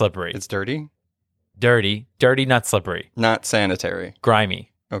it's not slippery. It's dirty? Dirty, not slippery. Not sanitary.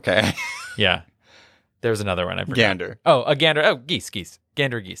 Grimy. Okay. Yeah. There's another one I forgot. Gander. Oh, a gander. Oh, geese.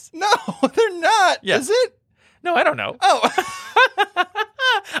 Gander geese. No, they're not. Yeah. Is it? No, I don't know. Oh.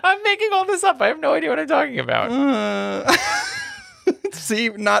 I'm making all this up. I have no idea what I'm talking about. See,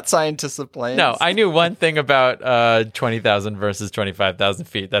 not scientists of planes. No, I knew one thing about 20,000 versus 25,000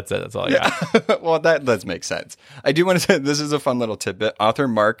 feet. That's it. That's all I got. Well, that does make sense. I do want to say this is a fun little tidbit. Author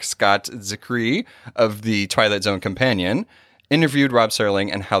Mark Scott Zicree of the Twilight Zone Companion interviewed Rod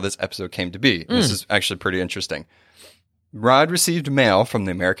Serling and how this episode came to be. This is actually pretty interesting. Rod received mail from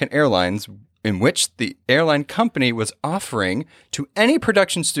the American Airlines in which the airline company was offering to any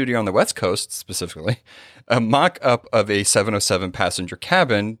production studio on the West Coast, specifically, a mock-up of a 707 passenger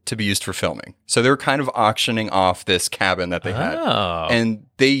cabin to be used for filming. So they were kind of auctioning off this cabin that they had. And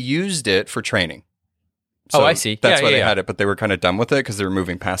they used it for training. So I see. That's why they had it, but they were kind of done with it because they were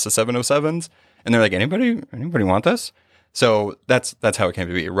moving past the 707s. And they're like, anybody want this? So that's how it came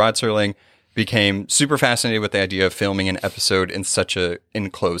to be. Rod Serling became super fascinated with the idea of filming an episode in such a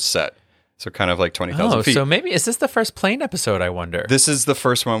enclosed set. So kind of like 20,000 feet. So maybe, is this the first plane episode, I wonder? This is the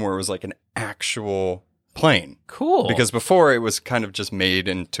first one where it was like an actual plane. Cool. Because before it was kind of just made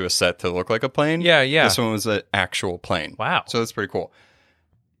into a set to look like a plane. Yeah. This one was an actual plane. Wow. So that's pretty cool.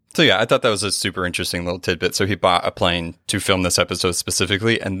 So yeah, I thought that was a super interesting little tidbit. So he bought a plane to film this episode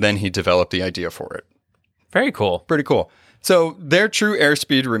specifically, and then he developed the idea for it. Very cool. Pretty cool. So their true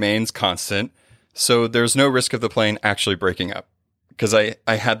airspeed remains constant. So there's no risk of the plane actually breaking up. Because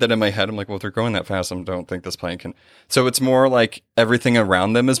I had that in my head. I'm like, well, if they're going that fast, I don't think this plane can. So it's more like everything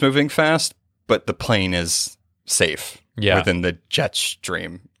around them is moving fast, but the plane is safe within the jet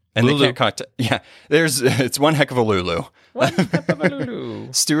stream. And Lulu. they can't contact. Yeah, it's one heck of a Lulu. One heck of a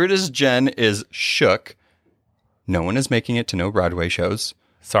Lulu. Stewardess Jen is shook. No one is making it to no Broadway shows.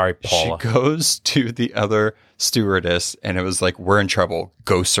 Sorry, Paula. She goes to the other stewardess, and it was like, we're in trouble.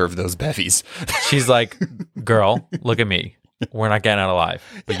 Go serve those bevies. She's like, girl, look at me. We're not getting out alive,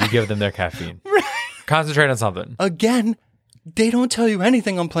 but you give them their caffeine. Concentrate on something. Again, they don't tell you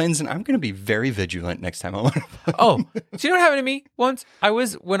anything on planes, and I'm going to be very vigilant next time I'm on a plane. Oh, do you know what happened to me once?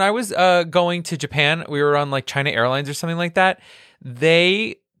 When I was going to Japan, we were on like China Airlines or something like that.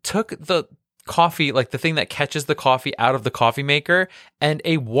 They took the coffee, like the thing that catches the coffee, out of the coffee maker, and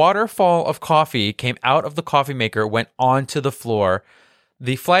a waterfall of coffee came out of the coffee maker, went onto the floor.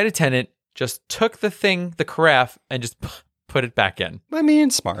 The flight attendant just took the thing, the carafe, and just put it back in. I mean,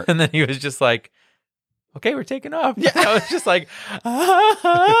 smart. And then he was just like, okay, we're taking off. Yeah. I was just like,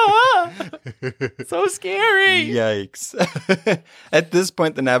 so scary. Yikes. At this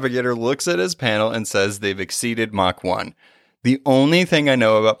point, the navigator looks at his panel and says they've exceeded Mach 1. The only thing I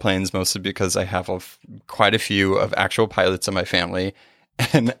know about planes, mostly because I have quite a few of actual pilots in my family,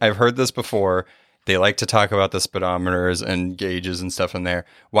 and I've heard this before, they like to talk about the speedometers and gauges and stuff in there.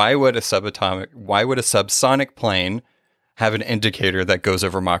 Why would a subsonic plane have an indicator that goes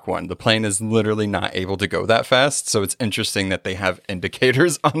over Mach 1? The plane is literally not able to go that fast. So it's interesting that they have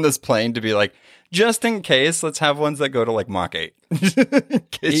indicators on this plane to be like, just in case, let's have ones that go to like Mach 8. In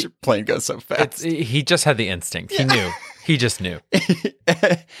case your plane goes so fast. He just had the instinct. He knew. He just knew.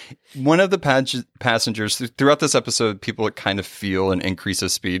 One of the passengers, throughout this episode, people kind of feel an increase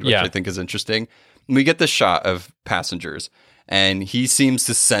of speed, which I think is interesting. We get the shot of passengers, and he seems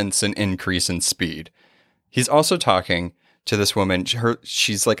to sense an increase in speed. He's also talking to this woman.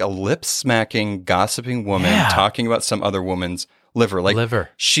 She's like a lip-smacking, gossiping woman talking about some other woman's liver. Like liver.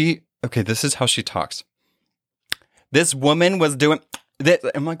 Okay, this is how she talks. This woman was doing that.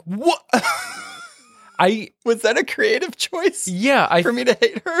 I'm like, what? Was that a creative choice? Yeah. For me to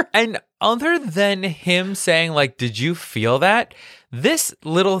hate her? And other than him saying, like, did you feel that? This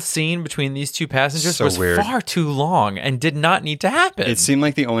little scene between these two passengers was weird. Far too long and did not need to happen. It seemed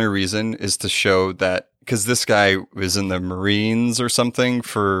like the only reason is to show that, because this guy was in the Marines or something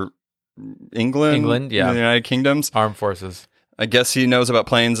for England, yeah. the United Kingdoms. Armed Forces. I guess he knows about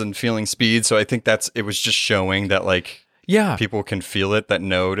planes and feeling speed, so I think it was just showing that, like, people can feel it, that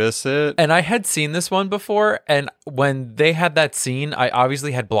notice it. And I had seen this one before, and when they had that scene, I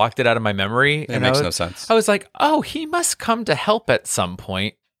obviously had blocked it out of my memory. It makes no sense. I was like, oh, he must come to help at some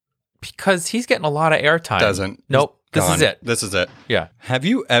point because he's getting a lot of airtime. Doesn't. Nope. This is it. This is it. Yeah. Have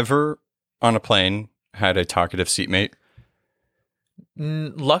you ever, on a plane, had a talkative seatmate?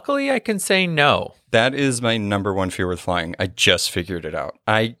 Luckily, I can say no. That is my number one fear with flying. I just figured it out.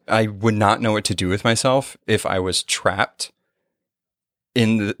 I would not know what to do with myself if I was trapped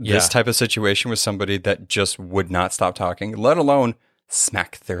in this type of situation with somebody that just would not stop talking, let alone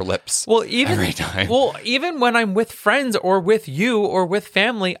smack their lips every time. Well, even when I'm with friends or with you or with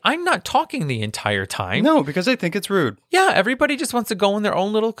family, I'm not talking the entire time. No, because I think it's rude. Yeah, everybody just wants to go in their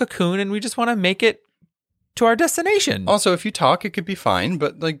own little cocoon, and we just want to make it to our destination. Also, if you talk, it could be fine,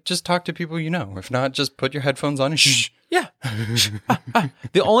 but like just talk to people you know. If not, just put your headphones on and shh. Yeah.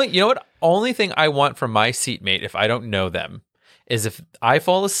 Only thing I want from my seatmate, if I don't know them, is if I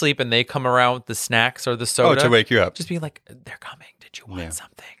fall asleep and they come around with the snacks or the soda. Oh, to wake you up. Just be like, they're coming. Did you want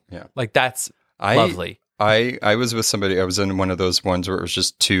something? Yeah. Like, that's lovely. I was with somebody, I was in one of those ones where it was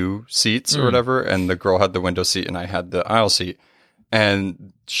just two seats or whatever, and the girl had the window seat and I had the aisle seat.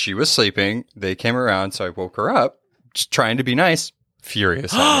 And she was sleeping. They came around, so I woke her up, just trying to be nice.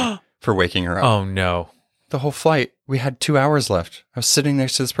 Furious at me. for waking her up. Oh, no. The whole flight, we had 2 hours left. I was sitting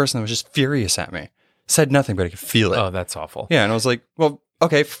next to this person that was just furious at me. Said nothing, but I could feel it. Oh, that's awful. Yeah, and I was like, well,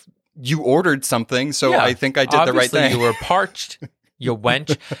 okay, you ordered something, so I think I did the right thing. You were parched, you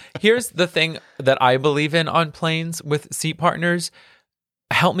wench. Here's the thing that I believe in on planes with seat partners.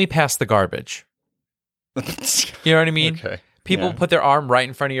 Help me pass the garbage. You know what I mean? Okay. People put their arm right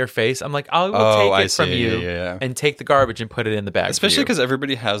in front of your face. I'm like, I will take it from you and take the garbage and put it in the bag. Especially because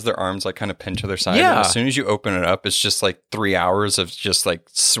everybody has their arms like kind of pinned to their side. Yeah. And as soon as you open it up, it's just like 3 hours of just like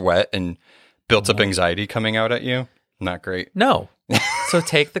sweat and built up anxiety coming out at you. Not great. No. So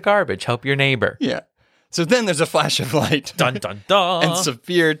take the garbage. Help your neighbor. Yeah. So then there's a flash of light. Dun, dun, dun. And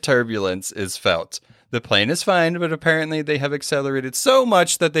severe turbulence is felt. The plane is fine, but apparently they have accelerated so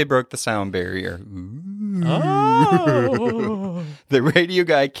much that they broke the sound barrier. Oh. The radio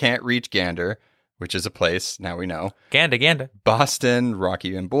guy can't reach Gander, which is a place, now we know. Ganda. Boston,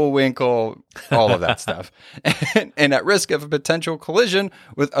 Rocky and Bullwinkle, all of that stuff. And at risk of a potential collision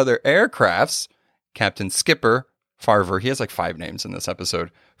with other aircrafts, Captain Skipper Farver, he has like 5 names in this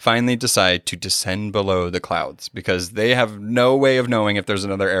episode, finally decide to descend below the clouds because they have no way of knowing if there's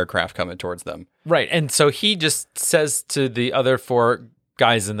another aircraft coming towards them. Right. And so he just says to the other 4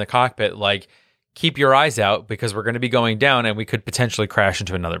 guys in the cockpit, like, keep your eyes out because we're going to be going down and we could potentially crash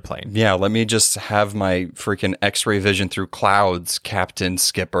into another plane. Yeah, let me just have my freaking X-ray vision through clouds, Captain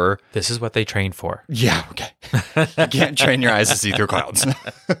Skipper. This is what they train for. Yeah, okay. You can't train your eyes to see through clouds.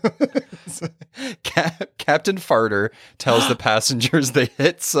 Captain Farter tells the passengers they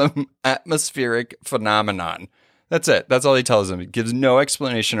hit some atmospheric phenomenon. That's it. That's all he tells them. He gives no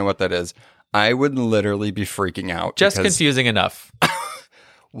explanation of what that is. I would literally be freaking out. Just confusing enough.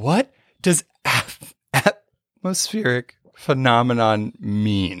 What does atmospheric phenomenon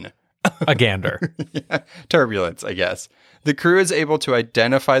mean? A gander. Yeah, turbulence, I guess. The crew is able to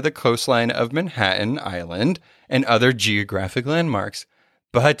identify the coastline of Manhattan Island and other geographic landmarks,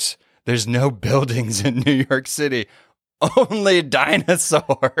 but there's no buildings in New York City. Only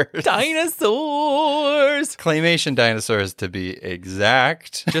dinosaurs. Dinosaurs. Claymation dinosaurs, to be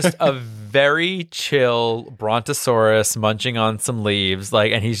exact. Just a very chill brontosaurus munching on some leaves,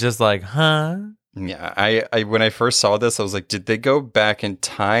 and he's just like, huh? Yeah, I when I first saw this, I was like, did they go back in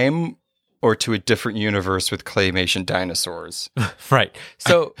time or to a different universe with claymation dinosaurs? Right.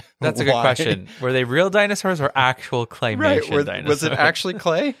 So that's a good Why? question. Were they real dinosaurs or actual claymation dinosaurs? Was it actually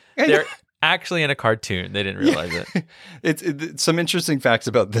clay? They're actually in a cartoon. They didn't realize it. It's some interesting facts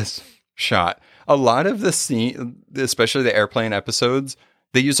about this shot. A lot of the scene, especially the airplane episodes,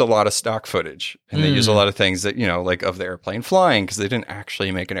 they use a lot of stock footage and they use a lot of things that, like of the airplane flying because they didn't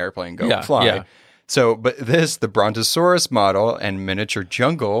actually make an airplane go fly. Yeah. So, but the Brontosaurus model and miniature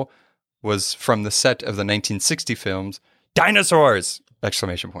jungle was from the set of the 1960 films, Dinosaurs!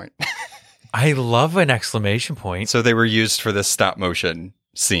 Exclamation point. I love an exclamation point. So they were used for this stop motion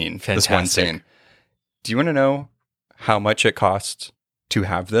scene, this one scene. Do you want to know how much it cost to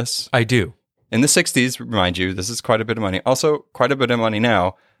have this? I do. In the 60s, remind you, this is quite a bit of money. Also, quite a bit of money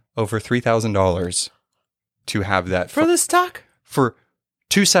now, over $3,000 to have that. For the stock? For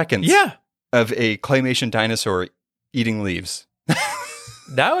 2 seconds Yeah. of a claymation dinosaur eating leaves.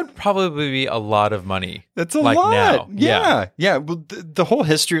 That would probably be a lot of money. That's a lot. Now. Yeah. Yeah. Well, the whole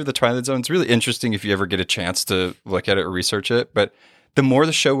history of the Twilight Zone is really interesting if you ever get a chance to look at it or research it. But the more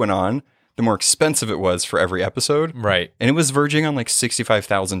the show went on, the more expensive it was for every episode. Right. And it was verging on like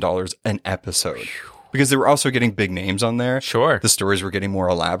 $65,000 an episode because they were also getting big names on there. Sure. The stories were getting more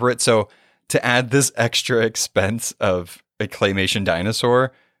elaborate. So to add this extra expense of a claymation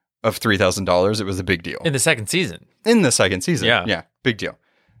dinosaur of $3,000, it was a big deal. In the second season. Yeah. Yeah. Big deal.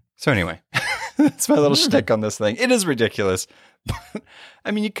 So anyway, that's my little shtick on this thing. It is ridiculous. But I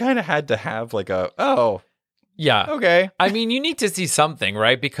mean, you kind of had to have like Yeah. Okay. I mean, you need to see something,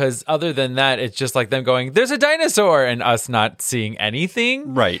 right? Because other than that, it's just like them going, there's a dinosaur, and us not seeing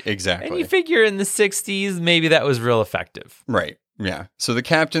anything. Right, exactly. And you figure in the 60s, maybe that was real effective. Right, yeah. So the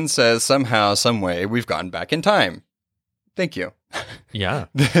captain says, somehow, some way, we've gone back in time. Thank you. Yeah.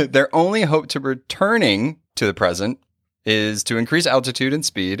 Their only hope to returning to the present is to increase altitude and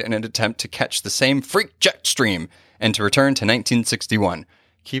speed in an attempt to catch the same freak jet stream and to return to 1961.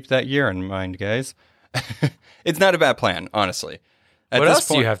 Keep that year in mind, guys. It's not a bad plan, honestly. What else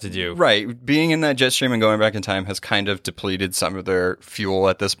do you have to do? Right. Being in that jet stream and going back in time has kind of depleted some of their fuel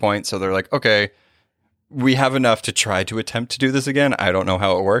at this point. So they're like, okay, we have enough to try to attempt to do this again. I don't know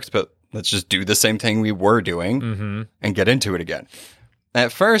how it works, but let's just do the same thing we were doing and get into it again.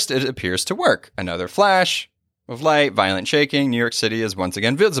 At first, it appears to work. Another flash of light, violent shaking. New York City is once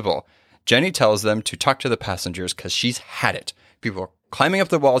again visible. Jenny tells them to talk to the passengers because she's had it. People are climbing up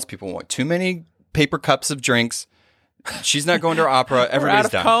the walls. People want too many paper cups of drinks. She's not going to her opera.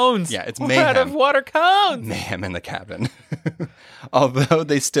 Everybody's done. Cones. Yeah, it's We're mayhem. out of water cones. Mayhem in the cabin. Although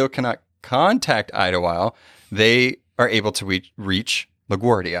they still cannot contact Idlewild, they are able to reach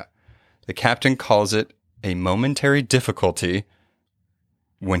LaGuardia. The captain calls it a momentary difficulty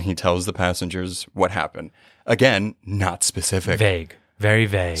when he tells the passengers what happened. Again, not specific. Vague. Very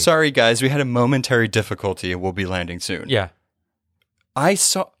vague. Sorry, guys, we had a momentary difficulty and we'll be landing soon. Yeah. I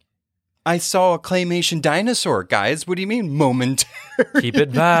saw a claymation dinosaur, guys. What do you mean momentary? Keep it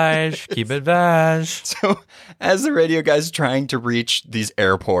vague. Keep it vague. So as the radio guy's trying to reach these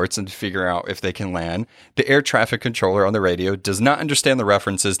airports and figure out if they can land, the air traffic controller on the radio does not understand the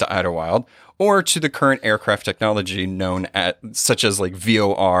references to Idlewild or to the current aircraft technology known as such as like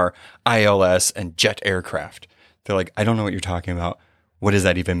VOR, ILS, and jet aircraft. They're like, I don't know what you're talking about. What does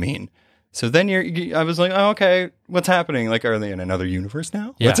that even mean? So then I was like, oh, okay, what's happening? Like, are they in another universe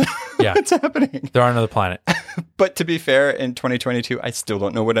now? Yeah. What's happening? They're on another planet. But to be fair, in 2022, I still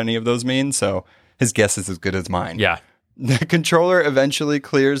don't know what any of those mean. So his guess is as good as mine. Yeah. The controller eventually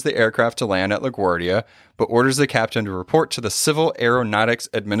clears the aircraft to land at LaGuardia, but orders the captain to report to the Civil Aeronautics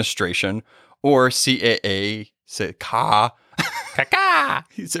Administration, or CAA, CA.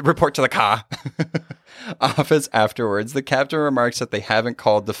 He said, report to the CA office afterwards. The captain remarks that they haven't been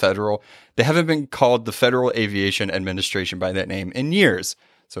called the Federal Aviation Administration by that name in years.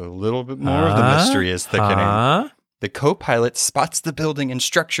 So a little bit more of the mystery is thickening. The co-pilot spots the building and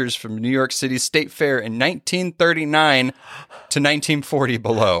structures from New York City State Fair in 1939 to 1940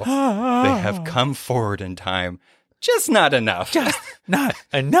 below. They have come forward in time. Just not enough. Just not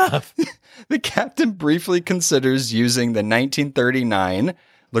enough. The captain briefly considers using the 1939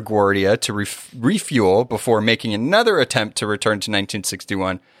 LaGuardia to refuel before making another attempt to return to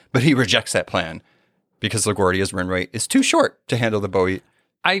 1961, but he rejects that plan because LaGuardia's runway is too short to handle the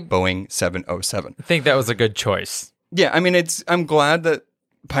Boeing 707. I think that was a good choice. Yeah, I mean, I'm glad that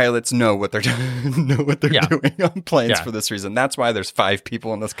pilots know what they're doing on planes for this reason. That's why there's 5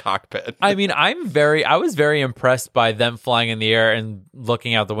 people in this cockpit. I mean, I was very impressed by them flying in the air and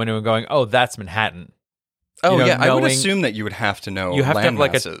looking out the window and going, "Oh, that's Manhattan." Oh, yeah. I would assume that you would have to know. You have to have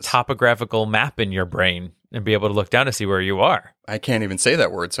like masses. a topographical map in your brain and be able to look down to see where you are. I can't even say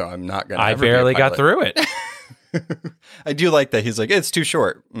that word, so I'm not going to. I barely got through it. I do like that he's like, it's too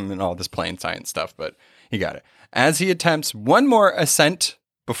short and all this plane science stuff, but he got it. As he attempts one more ascent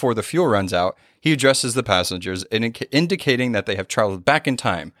before the fuel runs out, he addresses the passengers, indicating that they have traveled back in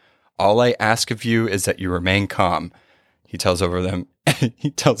time. All I ask of you is that you remain calm. He tells over the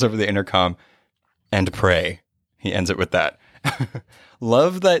intercom, and pray. He ends it with that.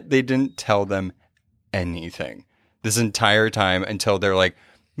 Love that they didn't tell them anything this entire time until they're like,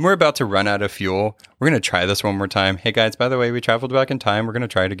 we're about to run out of fuel. We're going to try this one more time. Hey guys, by the way, we traveled back in time. We're going to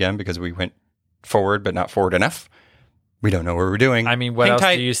try it again because we went forward, but not forward enough. We don't know what we're doing. I mean, what else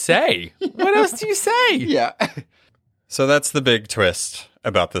do you say? What else do you say? Yeah. So that's the big twist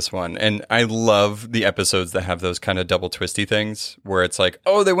about this one. And I love the episodes that have those kind of double twisty things where it's like,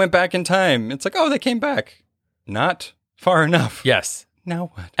 oh, they went back in time. It's like, oh, they came back. Not far enough. Yes.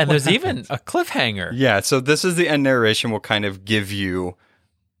 Now what? And what there's happens? even a cliffhanger. Yeah. So this is the end narration will kind of give you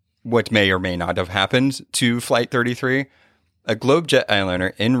what may or may not have happened to Flight 33. A Globejet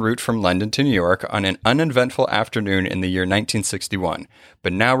airliner en route from London to New York on an uneventful afternoon in the year 1961,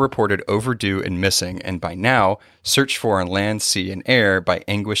 but now reported overdue and missing, and by now searched for on land, sea, and air by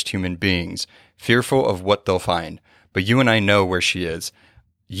anguished human beings, fearful of what they'll find. But you and I know where she is.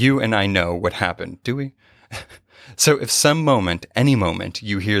 You and I know what happened, do we? So if some moment, any moment,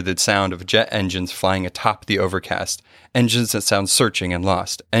 you hear the sound of jet engines flying atop the overcast, engines that sound searching and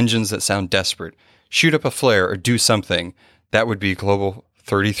lost, engines that sound desperate, shoot up a flare or do something, that would be Global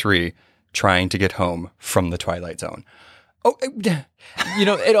 33 trying to get home from the Twilight Zone. Oh, you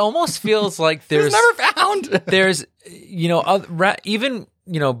know, it almost feels like there's never found. There's, you know, even,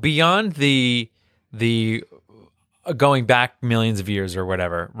 you know, beyond the going back millions of years or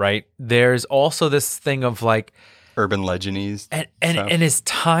whatever, right? There's also this thing of like urban legendese and is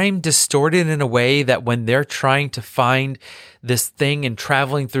time distorted in a way that when they're trying to find this thing and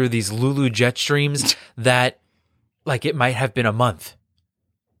traveling through these Lulu jet streams that like it might have been a month.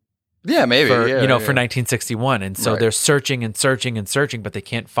 Yeah, maybe. For 1961. And so they're searching and searching and searching, but they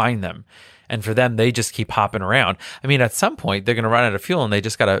can't find them. And for them, they just keep hopping around. I mean, at some point, they're going to run out of fuel and they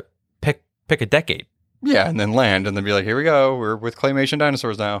just got to pick a decade. Yeah, and then land and then be like, here we go. We're with claymation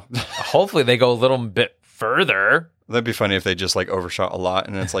dinosaurs now. Hopefully they go a little bit further. That'd be funny if they just like overshot a lot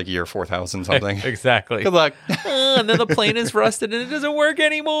and it's like year 4000 something. Exactly. Good luck. And then the plane is rusted and it doesn't work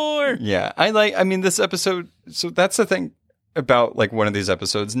anymore. Yeah. I mean, this episode, so that's the thing. about like one of these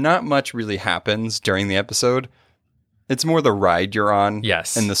episodes, not much really happens during the episode. It's more the ride you're on,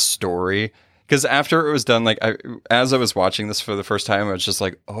 Yes. and the story. Because after it was done, like as I was watching this for the first time, I was just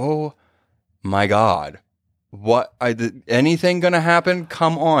like, "Oh my god, what? Anything gonna happen?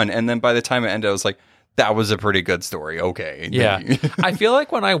 Come on!" And then by the time it ended, I was like, "That was a pretty good story." Okay, Yeah. I feel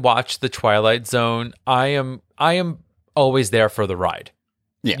like when I watch the Twilight Zone, I am always there for the ride.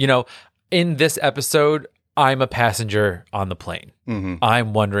 Yeah. You know, in this episode, I'm a passenger on the plane. Mm-hmm.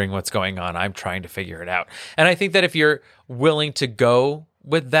 I'm wondering what's going on. I'm trying to figure it out. And I think that if you're willing to go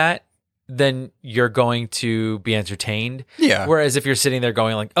with that, then you're going to be entertained. Yeah. Whereas if you're sitting there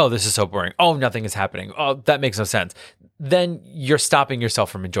going like, oh, this is so boring. Oh, nothing is happening. Oh, that makes no sense. Then you're stopping yourself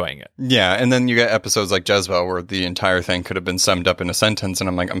from enjoying it. Yeah, and then you get episodes like Jezebel where the entire thing could have been summed up in a sentence, and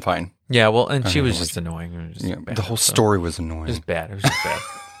I'm like, I'm fine. Yeah, well, and she was just annoying. It was just Yeah, bad, the whole so- story was annoying. It was bad. It was just bad.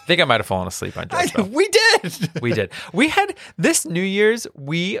 I think I might have fallen asleep on Jezebel. We did. We did. We had this New Year's.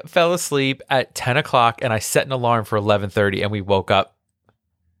 We fell asleep at 10 o'clock, and I set an alarm for 11:30, and we woke up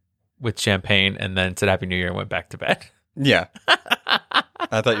with champagne, and then said Happy New Year and went back to bed. Yeah.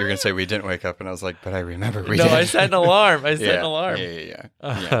 I thought you were going to say we didn't wake up, and I was like, but I remember we No, did. I set an alarm. I set Yeah, an alarm.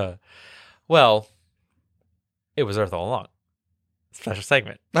 Yeah. Well, it was Earth all along. Special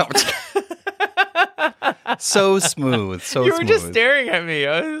segment. No, so smooth. So You were smooth. just staring at me.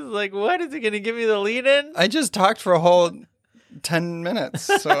 I was like, what? Is he going to give me the lead in? I just talked for a whole 10 minutes,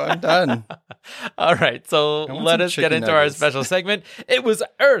 so I'm done. All right, so I want let some us get chicken into our nuggets. special segment. It was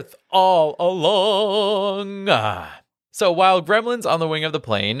Earth all along. So while Gremlins on the Wing of the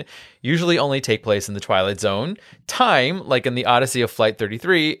Plane usually only take place in the Twilight Zone, time, like in the Odyssey of Flight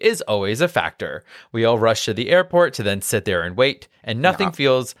 33, is always a factor. We all rush to the airport to then sit there and wait, and nothing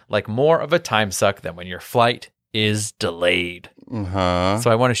feels like more of a time suck than when your flight is delayed. Uh-huh. So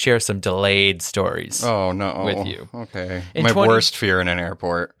I want to share some delayed stories. Oh, no. With you. Okay. In My 20 worst fear in an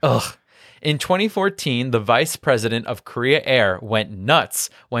airport. Ugh. In 2014, the vice president of Korea Air went nuts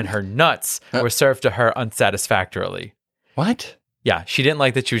when her nuts were served to her unsatisfactorily. What? Yeah, she didn't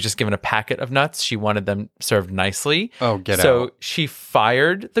like that she was just given a packet of nuts. She wanted them served nicely. Oh, get out. So she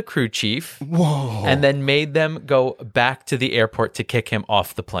fired the crew chief Whoa. and then made them go back to the airport to kick him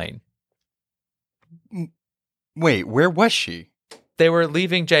off the plane. Wait, where was she? They were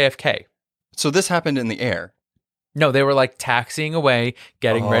leaving JFK. So this happened in the air. No, they were like taxiing away,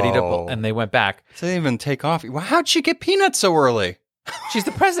 getting ready to pull, Oh. and they went back. So they didn't even take off. Well, how'd she get peanuts so early? She's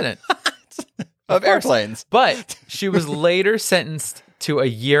the president. Of course. airplanes. But she was later sentenced to a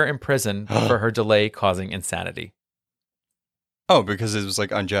year in prison for her delay causing insanity. Oh, because it was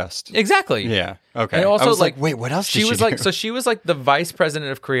like unjust. Exactly. Yeah. Okay. And also, I was like, wait, what else? She did was do? like, so she was like the vice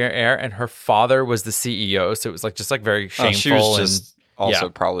president of Korea Air, and her father was the CEO. So it was like just like very shameful. she was just also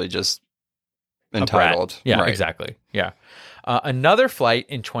yeah. probably just and a brat. entitled. Yeah, Right. exactly. Yeah. Another flight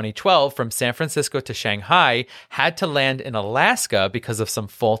in 2012 from San Francisco to Shanghai had to land in Alaska because of some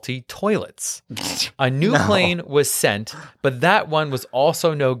faulty toilets. A new plane was sent, but that one was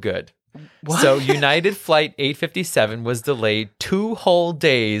also no good. So United Flight 857 was delayed 2 whole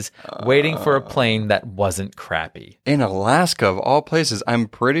days waiting for a plane that wasn't crappy. In Alaska, of all places, I'm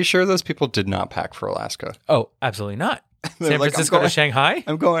pretty sure those people did not pack for Alaska. Oh, absolutely not. They're San like, I'm Francisco to going- Shanghai?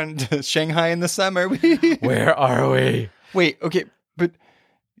 I'm going to Shanghai in the summer. Where are we? Wait, okay, but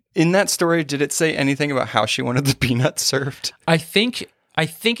in that story, did it say anything about how she wanted the peanuts served? I think it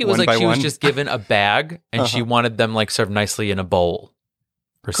was One like by she was one? just given a bag and she wanted them like served nicely in a bowl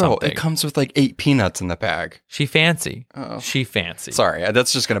or Girl, something. it comes with like 8 peanuts in the bag. She fancy. Oh. She fancy. Sorry,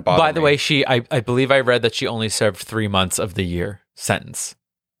 that's just going to bother me. By the way, I believe I read that she only served 3 months of the year sentence.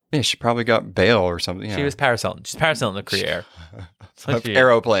 Yeah, she probably got bail or something. Yeah. She was Paris Hilton. She's Paris Hilton in the Korea Air. Of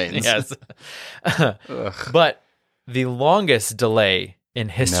aeroplanes. Yes. Ugh. But the longest delay in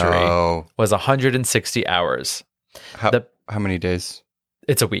history No. was 160 hours. How many days?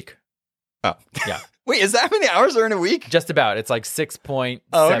 It's a week. Oh. Yeah. Wait, is that how many hours are in a week? Just about. It's like 6.7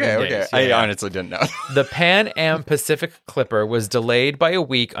 Oh, okay, days. okay. Yeah, I yeah. honestly didn't know. The Pan Am Pacific Clipper was delayed by a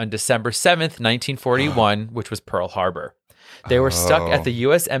week on December 7th, 1941, which was Pearl Harbor. They were stuck at the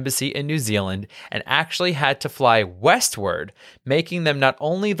U.S. Embassy in New Zealand and actually had to fly westward, making them not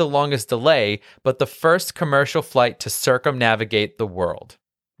only the longest delay, but the first commercial flight to circumnavigate the world.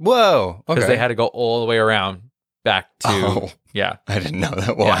 Whoa. Because Okay. they had to go all the way around back to, Oh. yeah. I didn't know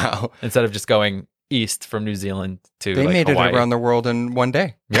that. Yeah. Wow. Instead of just going east from New Zealand to They like, made Hawaii. it around the world in one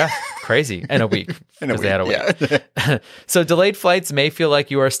day. Yeah, crazy. And a week. In a 'cause they had a week, week. So delayed flights may feel like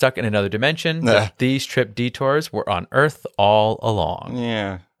you are stuck in another dimension, but Nah. these trip detours were on Earth all along.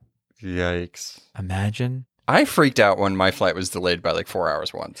 Yeah. Yikes. Imagine I freaked out when my flight was delayed by like 4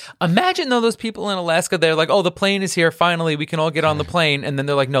 hours once. Imagine though those people in Alaska, they're like, oh, the plane is here. Finally, we can all get on the plane. And then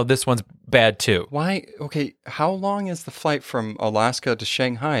they're like, no, this one's bad too. Why? Okay, how long is the flight from Alaska to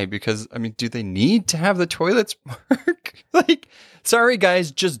Shanghai? Because, I mean, do they need to have the toilets work? Like, sorry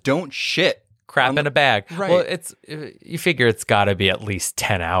guys, just don't shit. Crap in a bag. Right. Well, you figure it's got to be at least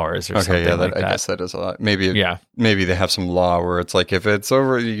 10 hours or something like that. I guess that is a lot. Maybe Yeah. maybe they have some law where it's like if it's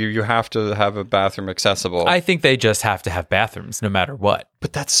over, you have to have a bathroom accessible. I think they just have to have bathrooms no matter what.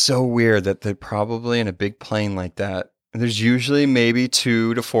 But that's so weird that they probably in a big plane like that, there's usually maybe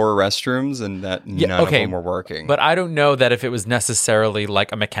 2 to 4 restrooms and that none of them were working. But I don't know that if it was necessarily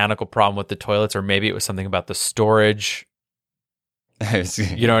like a mechanical problem with the toilets, or maybe it was something about the storage.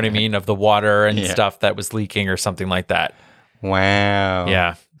 You know what I mean? Of the water and stuff that was leaking or something like that. Wow.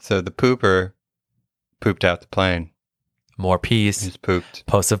 Yeah. So the pooper pooped out the plane. More peas. He's pooped.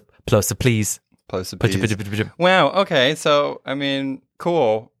 Plosive, please. Wow. Okay. So, I mean,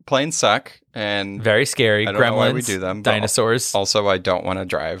 cool. Planes suck. And Very scary. I don't Gremlins, know why we do them. dinosaurs. Also, I don't want to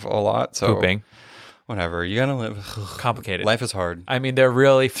drive a lot. So Pooping. Whatever. You gotta live. Complicated. Life is hard. I mean, they're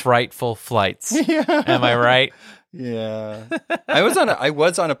really frightful flights. Yeah. Am I right? Yeah. I was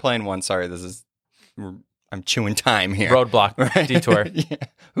on a plane once. Sorry, I'm chewing time here. Roadblock. Right? Detour. Yeah.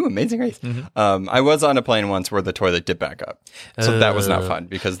 Ooh, Amazing Race. Mm-hmm. I was on a plane once where the toilet did back up. So that was not fun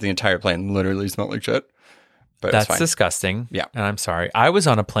because the entire plane literally smelled like shit. But That's it's fine. disgusting. Yeah. And I'm sorry. I was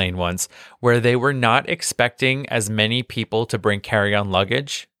on a plane once where they were not expecting as many people to bring carry-on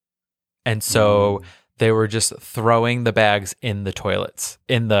luggage. And so they were just throwing the bags in the toilets,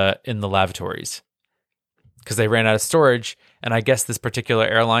 in the lavatories. Because they ran out of storage, and I guess this particular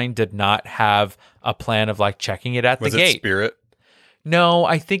airline did not have a plan of like checking it at the gate. Was it Spirit? No,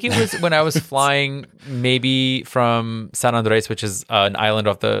 I think it was when I was flying maybe from San Andres, which is an island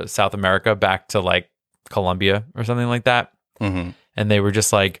off the South America, back to like Colombia or something like that. Mm-hmm. And they were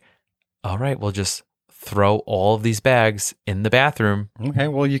just like, all right, we'll just throw all of these bags in the bathroom. Okay,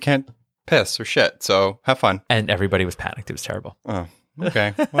 well, you can't piss or shit, so have fun. And everybody was panicked. It was terrible. Oh.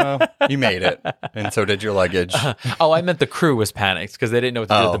 Okay, well, you made it, and so did your luggage. Oh, I meant the crew was panicked because they didn't know what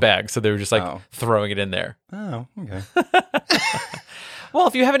to do with the bag, so they were just like throwing it in there. Oh, okay. Well,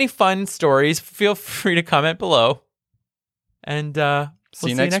 if you have any fun stories, feel free to comment below, and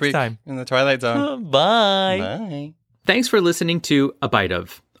See you next week time in the Twilight Zone. Bye. Bye. Thanks for listening to A Bite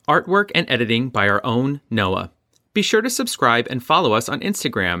Of, artwork and editing by our own Noah. Be sure to subscribe and follow us on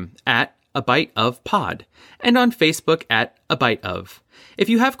Instagram at A Bite Of Pod, and on Facebook at A Bite Of. If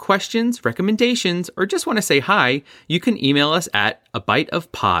you have questions, recommendations, or just want to say hi, you can email us at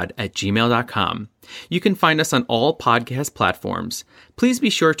abiteofpod@gmail.com. You can find us on all podcast platforms. Please be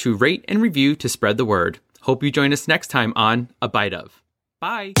sure to rate and review to spread the word. Hope you join us next time on A Bite Of.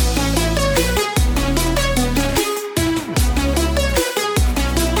 Bye!